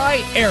 powered by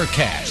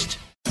Aircast.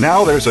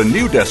 Now there's a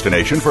new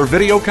destination for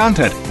video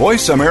content,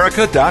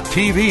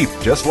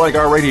 VoiceAmerica.tv, just like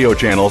our radio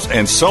channels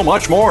and so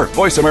much more.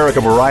 Voice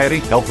America Variety,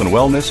 Health and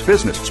Wellness,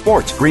 Business,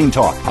 Sports, Green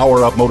Talk,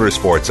 Power Up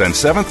Motorsports, and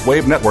Seventh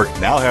Wave Network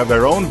now have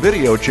their own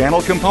video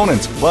channel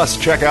components. Plus,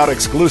 check out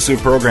exclusive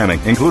programming,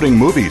 including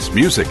movies,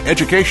 music,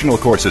 educational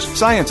courses,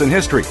 science and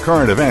history,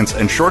 current events,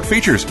 and short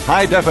features.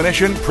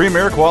 High-definition,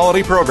 premier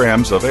quality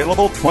programs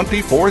available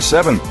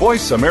 24/7.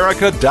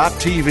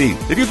 VoiceAmerica.tv.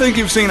 If you think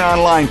you've seen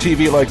online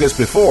TV like this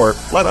before,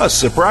 let us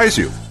surprise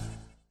you.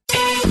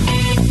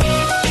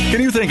 Can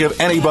you think of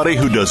anybody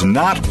who does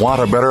not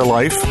want a better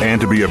life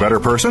and to be a better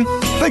person?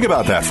 Think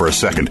about that for a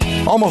second.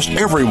 Almost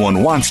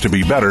everyone wants to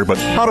be better, but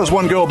how does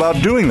one go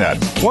about doing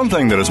that? One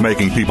thing that is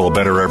making people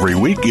better every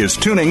week is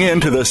tuning in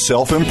to the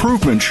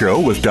Self-Improvement Show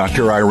with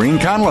Dr. Irene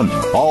Conlon.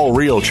 All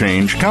real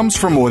change comes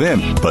from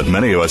within, but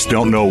many of us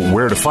don't know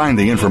where to find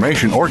the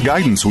information or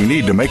guidance we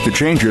need to make the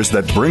changes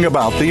that bring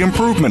about the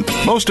improvement.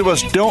 Most of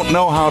us don't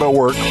know how to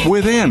work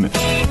within.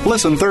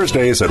 Listen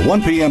Thursdays at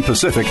 1 p.m.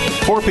 Pacific,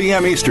 4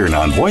 p.m. Eastern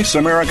on Voice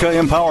America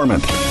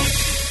Empowerment.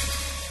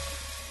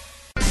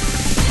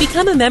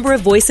 Become a member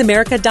of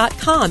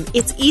VoiceAmerica.com.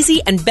 It's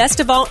easy, and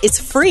best of all, it's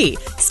free.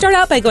 Start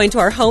out by going to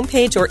our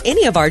homepage or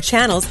any of our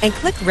channels and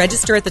click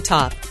Register at the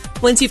top.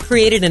 Once you've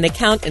created an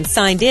account and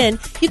signed in,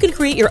 you can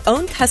create your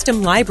own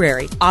custom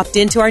library, opt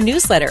into our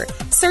newsletter,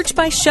 search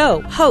by show,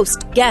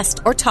 host,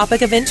 guest, or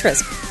topic of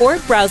interest, or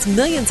browse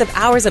millions of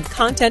hours of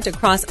content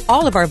across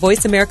all of our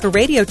Voice America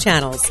radio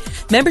channels.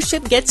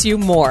 Membership gets you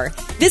more.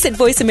 Visit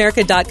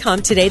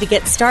VoiceAmerica.com today to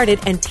get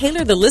started and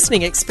tailor the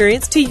listening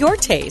experience to your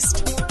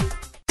taste.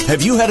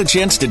 Have you had a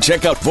chance to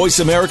check out Voice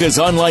America's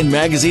online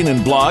magazine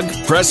and blog,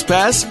 Press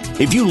Pass?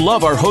 If you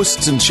love our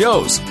hosts and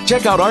shows,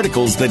 check out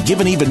articles that give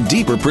an even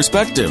deeper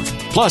perspective.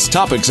 Plus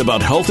topics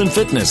about health and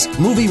fitness,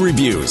 movie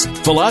reviews,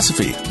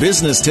 philosophy,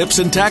 business tips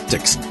and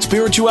tactics,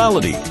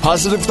 spirituality,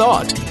 positive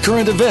thought,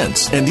 current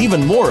events, and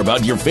even more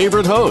about your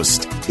favorite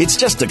host. It's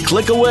just a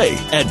click away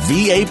at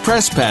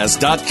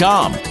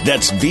VAPressPass.com.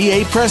 That's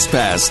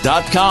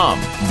VAPressPass.com.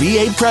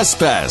 VA Press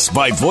Pass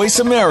by Voice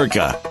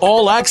America.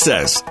 All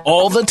access,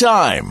 all the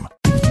time.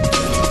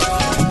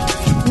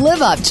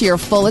 Live up to your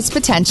fullest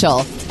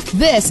potential.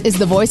 This is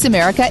the Voice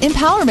America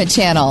Empowerment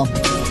Channel.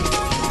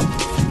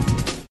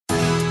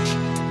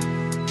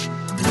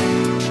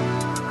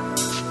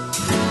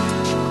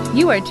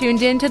 You are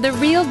tuned in to The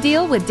Real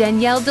Deal with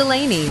Danielle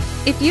Delaney.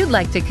 If you'd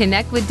like to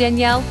connect with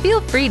Danielle,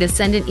 feel free to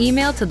send an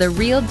email to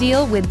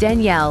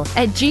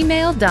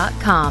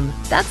therealdealwithdanielle@gmail.com.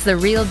 That's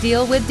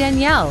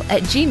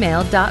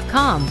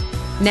therealdealwithdanielle@gmail.com.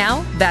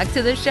 Now, back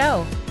to the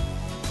show.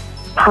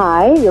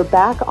 Hi, you're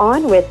back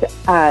on with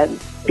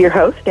your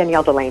host,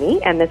 Danielle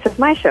Delaney, and this is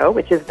my show,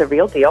 which is The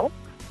Real Deal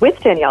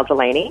with Danielle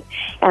Delaney.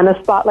 And the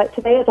spotlight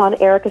today is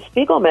on Erica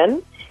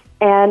Spiegelman,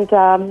 and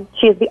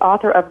she is the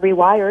author of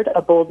Rewired,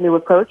 A Bold New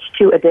Approach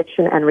to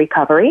Addiction and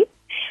Recovery.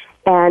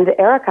 And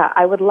Erica,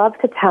 I would love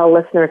to tell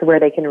listeners where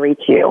they can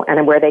reach you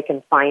and where they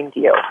can find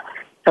you.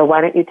 So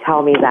why don't you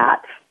tell me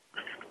that?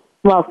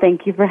 Well,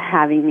 thank you for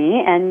having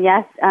me. And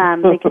yes,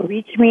 they can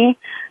reach me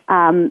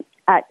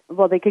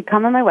they could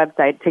come on my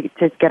website to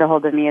get a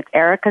hold of me. It's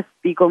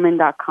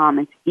ericaspiegelman.com.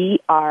 It's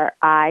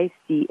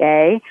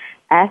ERICA,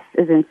 S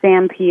as in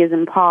Sam, P as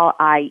in Paul,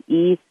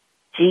 IEGELMAN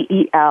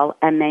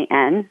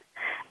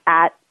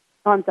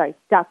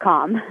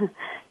 .com.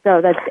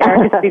 So that's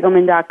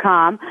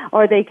ericaspiegelman.com.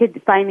 Or they could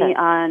find me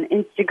on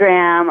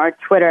Instagram or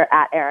Twitter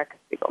at Erica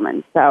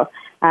Spiegelman. So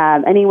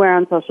anywhere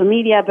on social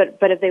media.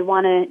 But if they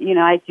want to,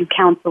 I do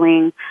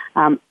counseling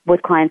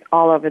with clients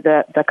all over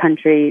the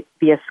country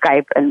via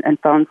Skype and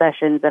phone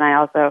sessions, and I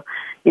also,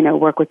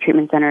 work with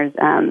treatment centers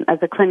as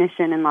a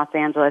clinician in Los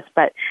Angeles.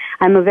 But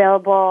I'm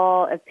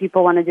available if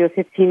people want to do a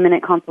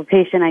 15-minute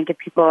consultation. I give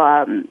people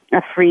a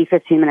free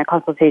 15-minute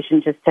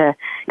consultation just to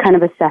kind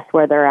of assess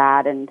where they're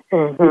at. And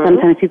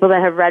sometimes people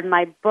that have read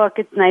my book,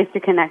 it's nice to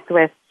connect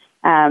with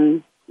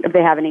if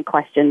they have any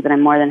questions, and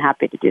I'm more than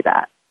happy to do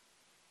that.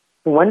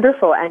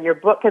 Wonderful. And your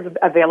book is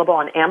available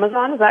on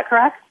Amazon, is that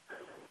correct?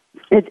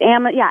 It's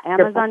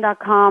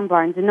Amazon.com,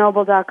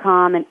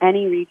 BarnesandNoble.com, and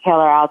any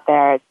retailer out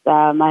there. It's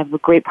I have a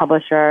great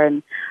publisher,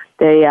 and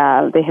they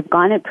have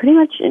gone it pretty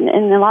much in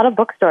a lot of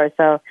bookstores,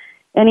 so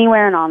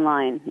anywhere and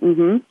online.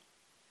 Mm-hmm.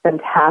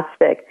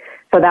 Fantastic.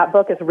 So that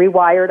book is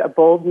Rewired, A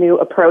Bold New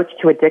Approach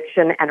to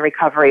Addiction and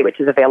Recovery, which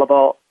is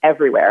available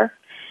everywhere.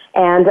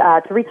 And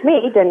to reach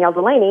me, Danielle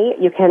Delaney,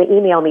 you can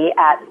email me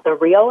at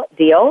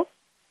TheRealDealWithDanielle,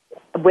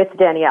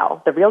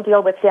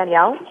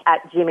 TheRealDealWithDanielle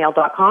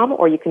 @gmail.com,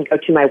 or you can go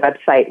to my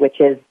website, which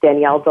is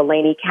Danielle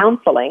Delaney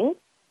Counseling,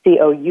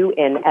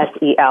 COUNSELING,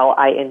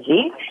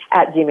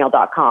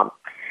 @gmail.com.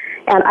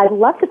 And I'd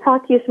love to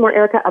talk to you some more,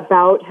 Erica,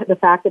 about the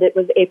fact that it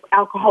was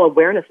Alcohol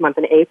Awareness Month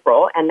in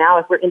April, and now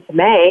as we're into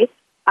May,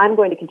 I'm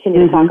going to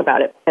continue to talk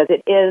about it because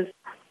it is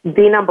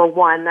the number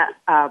one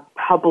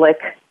public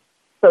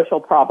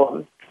social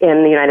problem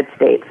in the United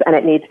States, and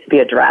it needs to be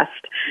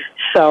addressed.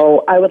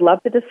 So I would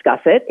love to discuss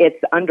it.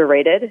 It's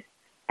underrated,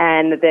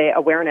 and the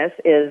awareness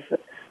is,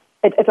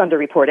 it's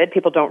underreported.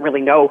 People don't really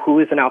know who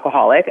is an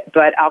alcoholic,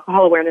 but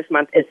Alcohol Awareness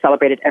Month is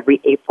celebrated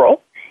every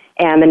April,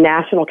 and the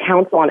National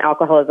Council on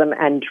Alcoholism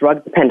and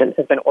Drug Dependence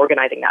has been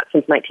organizing that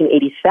since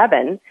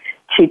 1987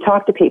 to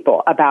talk to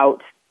people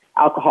about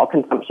alcohol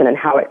consumption and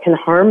how it can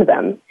harm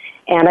them.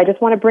 And I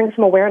just want to bring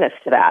some awareness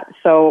to that.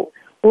 So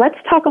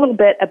let's talk a little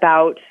bit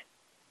about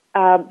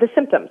the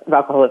symptoms of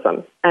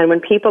alcoholism. And when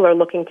people are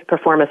looking to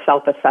perform a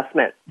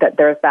self-assessment, that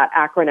there's that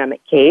acronym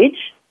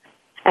CAGE.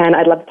 And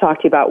I'd love to talk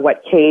to you about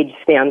what CAGE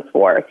stands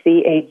for,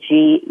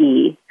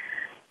 CAGE.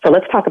 So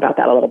let's talk about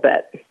that a little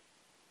bit.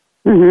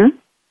 Mm-hmm.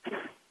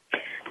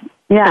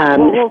 Yeah.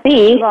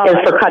 C is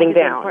for cutting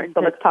down. So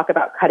let's talk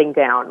about cutting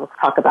down. Let's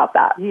talk about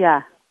that.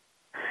 Yeah.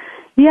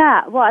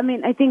 Yeah, well, I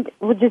mean, I think,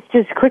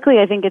 just quickly,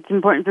 I think it's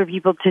important for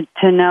people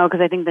to know,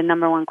 because I think the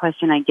number one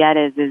question I get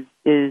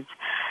is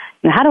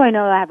how do I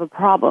know I have a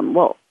problem?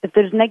 Well, if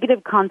there's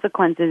negative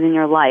consequences in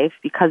your life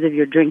because of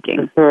your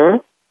drinking,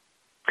 then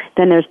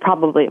there's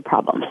probably a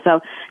problem. So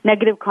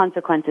negative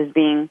consequences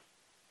being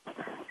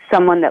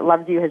someone that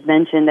loves you has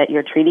mentioned that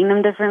you're treating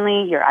them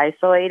differently, you're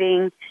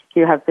isolating,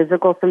 you have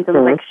physical symptoms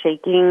like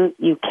shaking,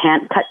 you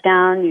can't cut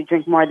down, you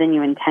drink more than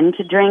you intend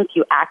to drink,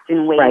 you act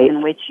in ways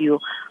in which you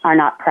are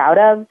not proud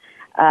of,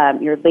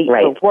 you're late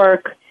for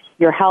work,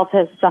 your health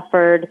has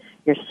suffered,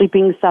 your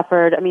sleeping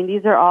suffered. I mean,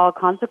 these are all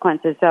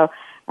consequences. So,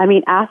 I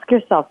mean, ask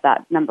yourself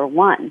that, number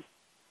one.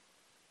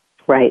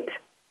 Right.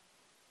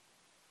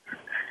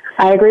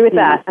 I agree with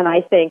that, and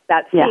I think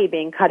that's C,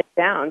 being cutting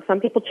down.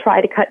 Some people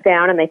try to cut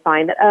down, and they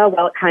find that,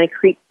 it kind of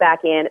creeps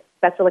back in. It's a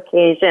special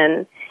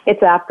occasion.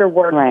 It's after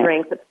work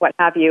drinks. It's what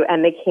have you,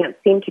 and they can't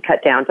seem to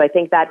cut down. So I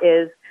think that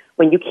is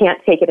when you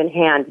can't take it in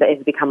hand that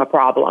has become a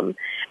problem.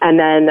 And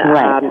then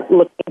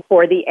looking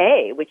for the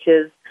A, which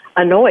is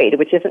annoyed,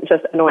 which isn't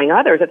just annoying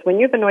others. It's when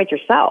you've annoyed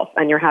yourself,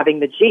 and you're having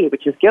the G,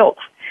 which is guilt.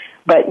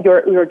 But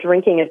your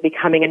drinking is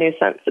becoming a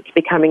nuisance. It's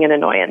becoming an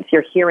annoyance.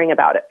 You're hearing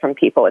about it from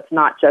people. It's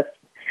not just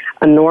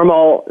a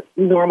normal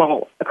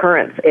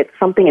occurrence. It's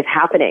something is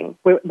happening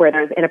where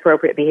there's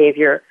inappropriate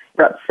behavior.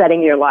 You're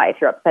upsetting your life.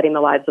 You're upsetting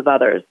the lives of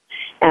others.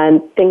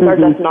 And things are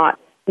just not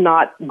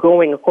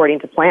going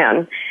according to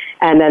plan.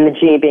 And then the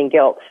G being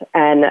guilt.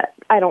 And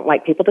I don't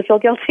like people to feel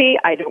guilty.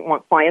 I don't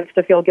want clients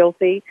to feel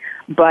guilty.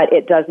 But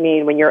it does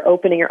mean when you're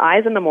opening your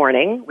eyes in the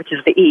morning, which is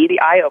the E, the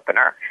eye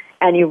opener,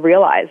 and you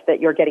realize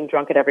that you're getting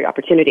drunk at every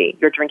opportunity.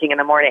 You're drinking in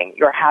the morning.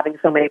 You're having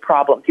so many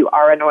problems. You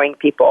are annoying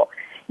people.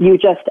 You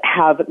just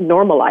have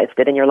normalized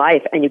it in your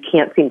life and you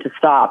can't seem to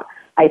stop.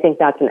 I think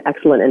that's an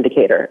excellent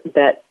indicator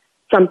that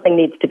something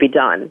needs to be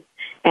done.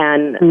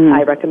 And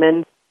I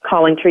recommend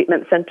calling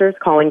treatment centers,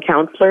 calling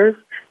counselors,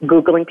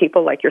 Googling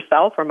people like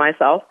yourself or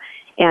myself,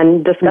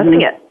 and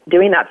discussing it,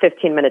 doing that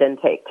 15-minute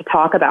intake to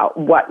talk about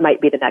what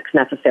might be the next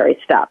necessary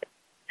step.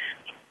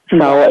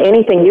 So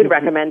anything you'd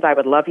recommend, I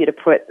would love you to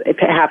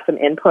have some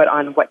input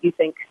on what you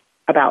think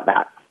about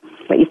that,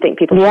 what you think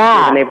people should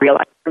do when they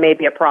realize there may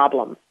be a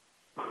problem.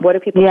 What do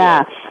people do?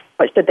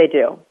 What should they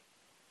do?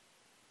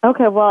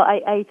 Okay, well,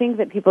 I think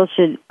that people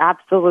should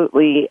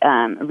absolutely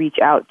reach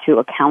out to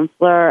a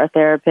counselor, a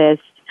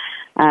therapist,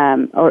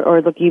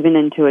 or look even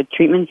into a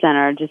treatment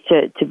center just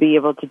to be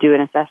able to do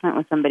an assessment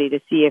with somebody to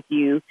see if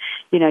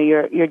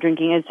your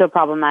drinking is so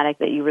problematic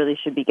that you really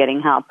should be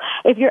getting help.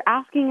 If you're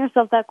asking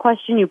yourself that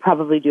question, you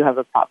probably do have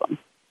a problem.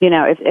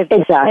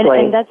 Exactly.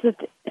 And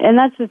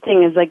that's the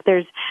thing is like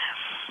there's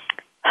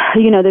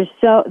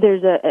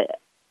a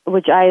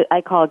which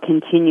I call a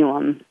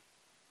continuum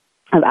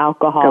of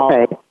alcohol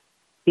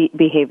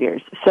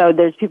behaviors. So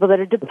there's people that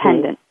are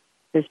dependent.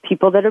 There's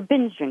people that are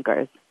binge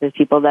drinkers. There's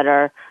people that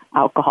are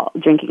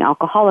drinking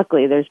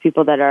alcoholically. There's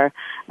people that are,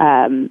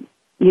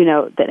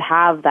 that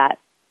have that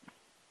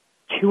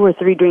 2 or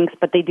 3 drinks,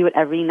 but they do it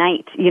every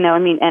night.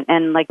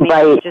 And like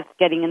maybe it's just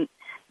getting in.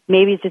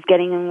 Maybe it's just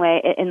getting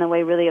in the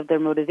way really of their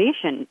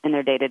motivation in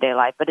their day-to-day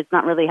life, but it's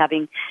not really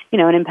having,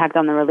 an impact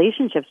on their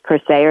relationships per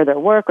se, or their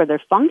work, or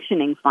their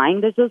functioning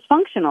fine. There's those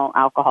functional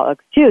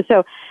alcoholics too.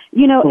 So,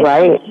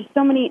 there's just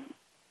so many.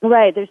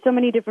 Right. There's so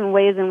many different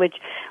ways in which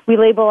we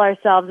label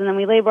ourselves, and then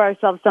we label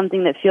ourselves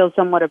something that feels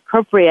somewhat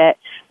appropriate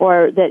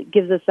or that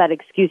gives us that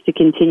excuse to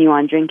continue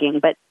on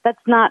drinking. But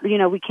that's not,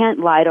 we can't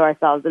lie to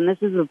ourselves. And this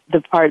is the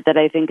part that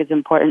I think is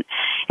important.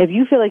 If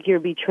you feel like you're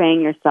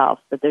betraying yourself,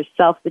 that there's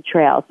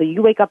self-betrayal, so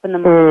you wake up in the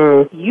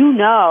morning,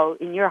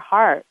 in your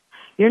heart,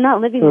 you're not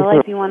living the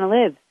life you want to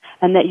live,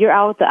 and that you're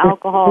out, the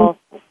alcohol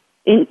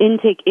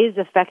intake is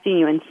affecting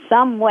you in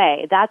some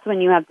way, that's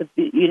when you have to,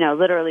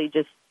 literally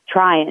just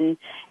try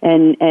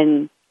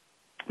and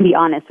be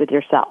honest with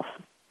yourself.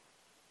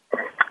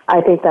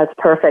 I think that's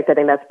perfect. I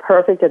think that's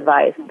perfect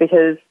advice,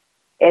 because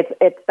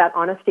it's that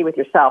honesty with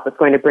yourself that's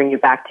going to bring you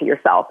back to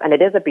yourself. And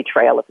it is a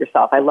betrayal of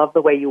yourself. I love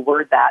the way you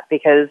word that,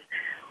 because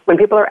when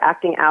people are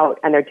acting out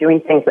and they're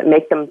doing things that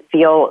make them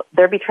feel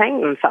they're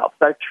betraying themselves,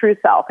 their true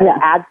self, and it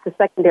adds to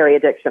secondary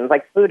addictions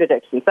like food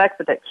addiction, sex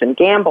addiction,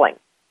 gambling,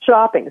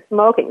 shopping,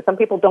 smoking. Some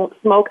people don't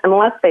smoke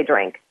unless they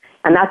drink.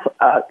 And that's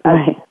a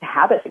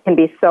habit that can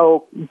be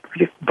so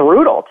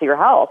brutal to your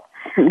health.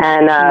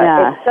 And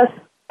it's just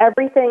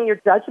everything, your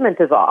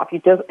judgment is off. You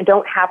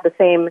don't have the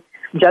same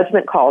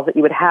judgment calls that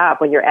you would have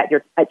when you're at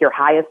your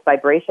highest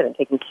vibration and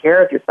taking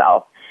care of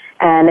yourself.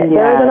 And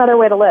there's another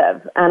way to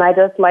live. And I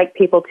just like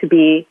people to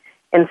be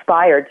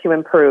inspired to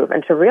improve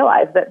and to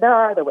realize that there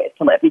are other ways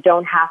to live. You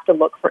don't have to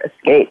look for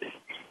escapes.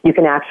 You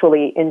can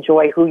actually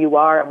enjoy who you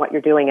are and what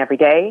you're doing every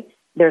day.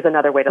 There's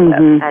another way to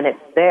live, and it's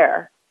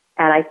there.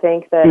 And I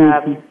think that,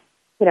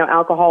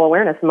 Alcohol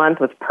Awareness Month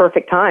was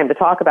perfect time to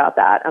talk about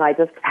that. And I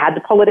just had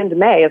to pull it into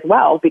May as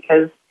well,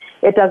 because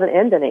it doesn't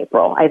end in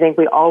April. I think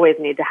we always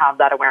need to have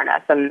that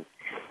awareness and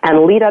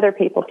lead other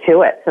people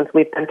to it, since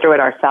we've been through it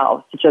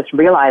ourselves, to just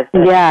realize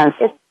that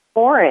it's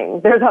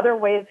boring. There's other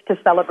ways to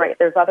celebrate.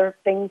 There's other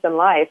things in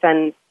life.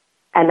 And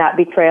that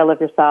betrayal of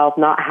yourself,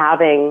 not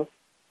having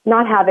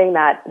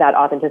that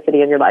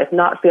authenticity in your life,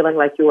 not feeling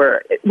like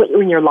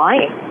when you're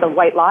lying, the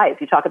white lies.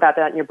 You talk about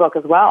that in your book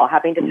as well,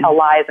 having to tell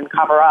lies and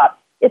cover up.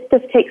 It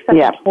just takes such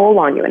a toll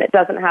on you, and it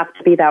doesn't have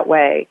to be that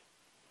way.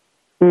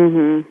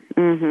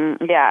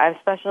 Yeah,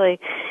 especially,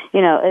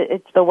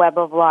 it's the web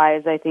of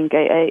lies. I think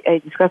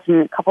I discussed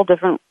in a couple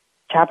different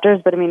chapters,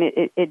 but I mean,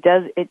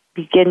 it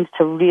begins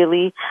to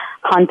really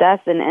haunt us,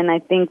 and I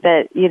think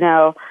that,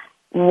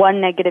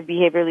 one negative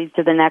behavior leads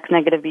to the next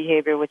negative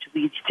behavior, which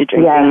leads to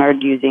drinking or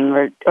using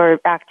or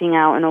acting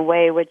out in a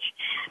way which,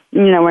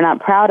 we're not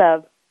proud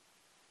of.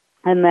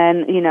 And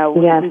then,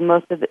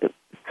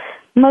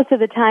 most of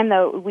the time,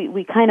 though,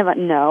 we kind of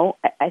know,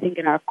 I think,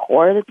 in our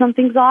core that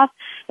something's off.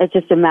 It's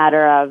just a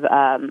matter of,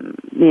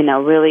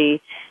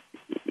 really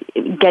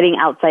getting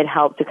outside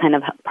help to kind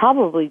of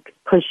probably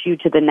push you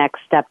to the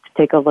next step to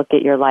take a look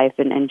at your life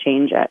and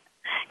change it.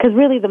 Because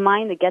really the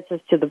mind that gets us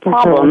to the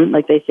problem,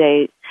 like they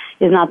say,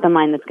 is not the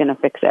mind that's going to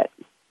fix it.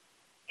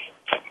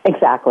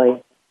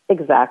 Exactly.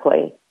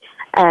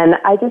 And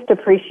I just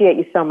appreciate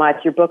you so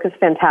much. Your book is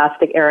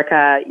fantastic,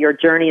 Erica. Your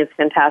journey is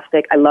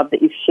fantastic. I love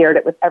that you've shared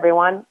it with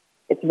everyone.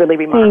 It's really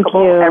remarkable.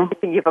 Thank you.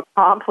 Everything you've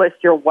accomplished,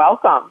 you're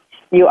welcome.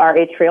 You are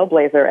a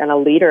trailblazer and a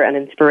leader and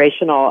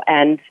inspirational,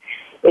 and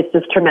it's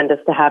just tremendous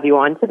to have you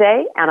on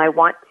today. And I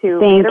want to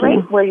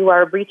reiterate where you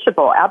are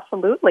reachable.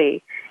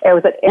 Absolutely. It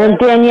was at and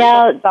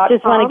Danielle,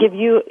 just want to give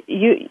you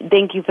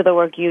thank you for the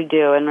work you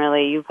do, and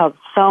really you've helped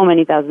so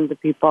many thousands of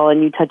people,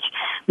 and you touch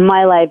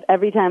my life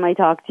every time I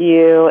talk to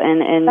you,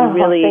 and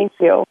really thank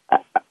you.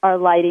 Are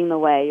lighting the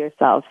way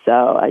yourself.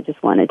 So I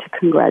just wanted to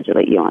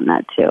congratulate you on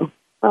that too.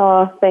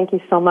 Oh, thank you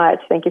so much.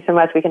 Thank you so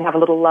much. We can have a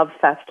little love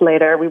fest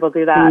later. We will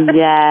do that.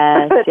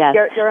 Yes, yes.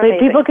 You're amazing.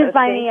 People can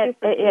find me at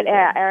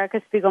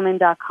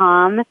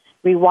ericaspiegelman.com.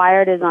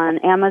 Rewired is on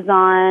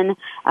Amazon,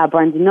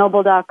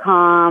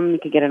 BarnesandNoble.com. You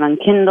can get it on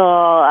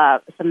Kindle,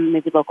 some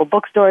maybe local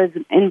bookstores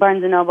in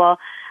Barnes and Noble,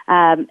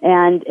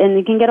 and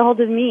you can get a hold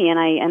of me.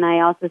 And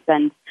I also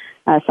send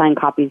signed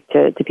copies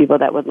to people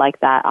that would like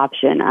that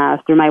option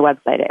through my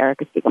website at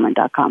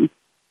ericaspiegelman.com.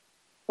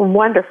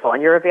 Wonderful.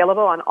 And you're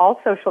available on all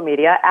social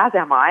media, as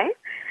am I.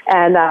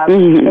 And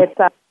it's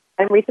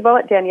I'm reachable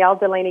at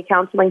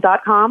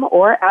DanielleDelaneyCounseling.com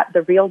or at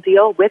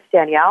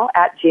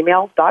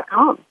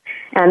TheRealDealWithDanielle@gmail.com.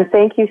 And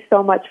thank you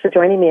so much for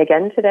joining me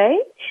again today.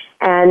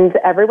 And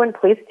everyone,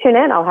 please tune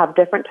in. I'll have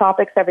different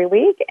topics every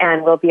week,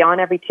 and we'll be on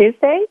every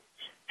Tuesday.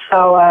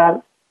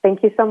 So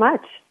thank you so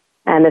much.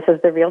 And this is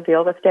The Real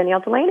Deal with Danielle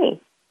Delaney.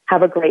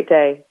 Have a great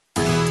day.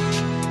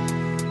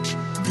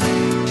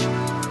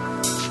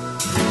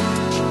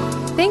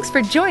 Thanks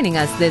for joining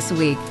us this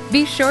week.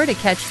 Be sure to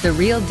catch The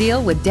Real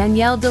Deal with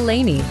Danielle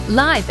Delaney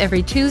live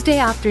every Tuesday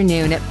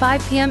afternoon at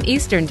 5 p.m.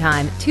 Eastern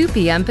Time, 2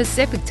 p.m.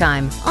 Pacific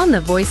Time on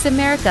the Voice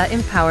America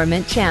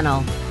Empowerment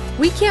Channel.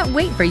 We can't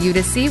wait for you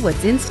to see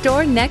what's in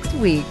store next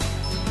week.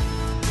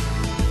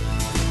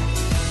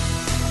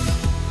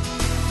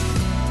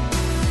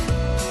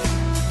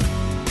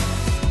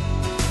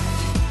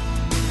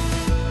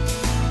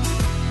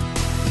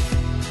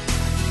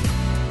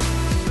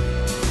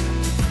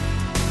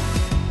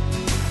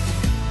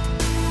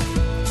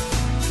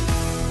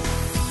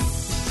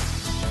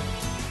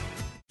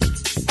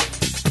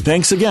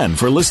 Thanks again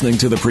for listening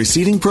to the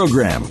preceding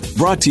program,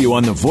 brought to you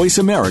on the Voice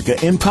America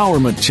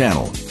Empowerment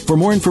Channel. For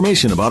more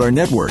information about our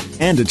network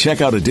and to check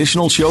out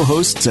additional show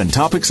hosts and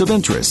topics of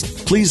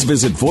interest, please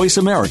visit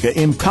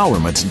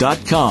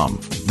voiceamericaempowerment.com.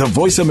 The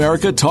Voice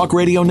America Talk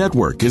Radio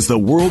Network is the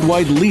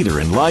worldwide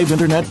leader in live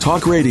Internet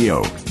talk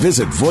radio.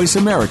 Visit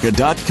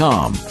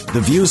voiceamerica.com.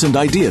 The views and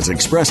ideas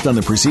expressed on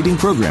the preceding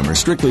program are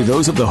strictly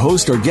those of the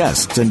host or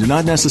guests and do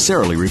not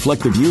necessarily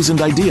reflect the views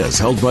and ideas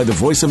held by the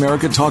Voice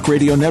America Talk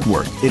Radio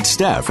Network, its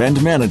staff,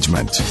 and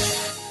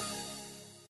management.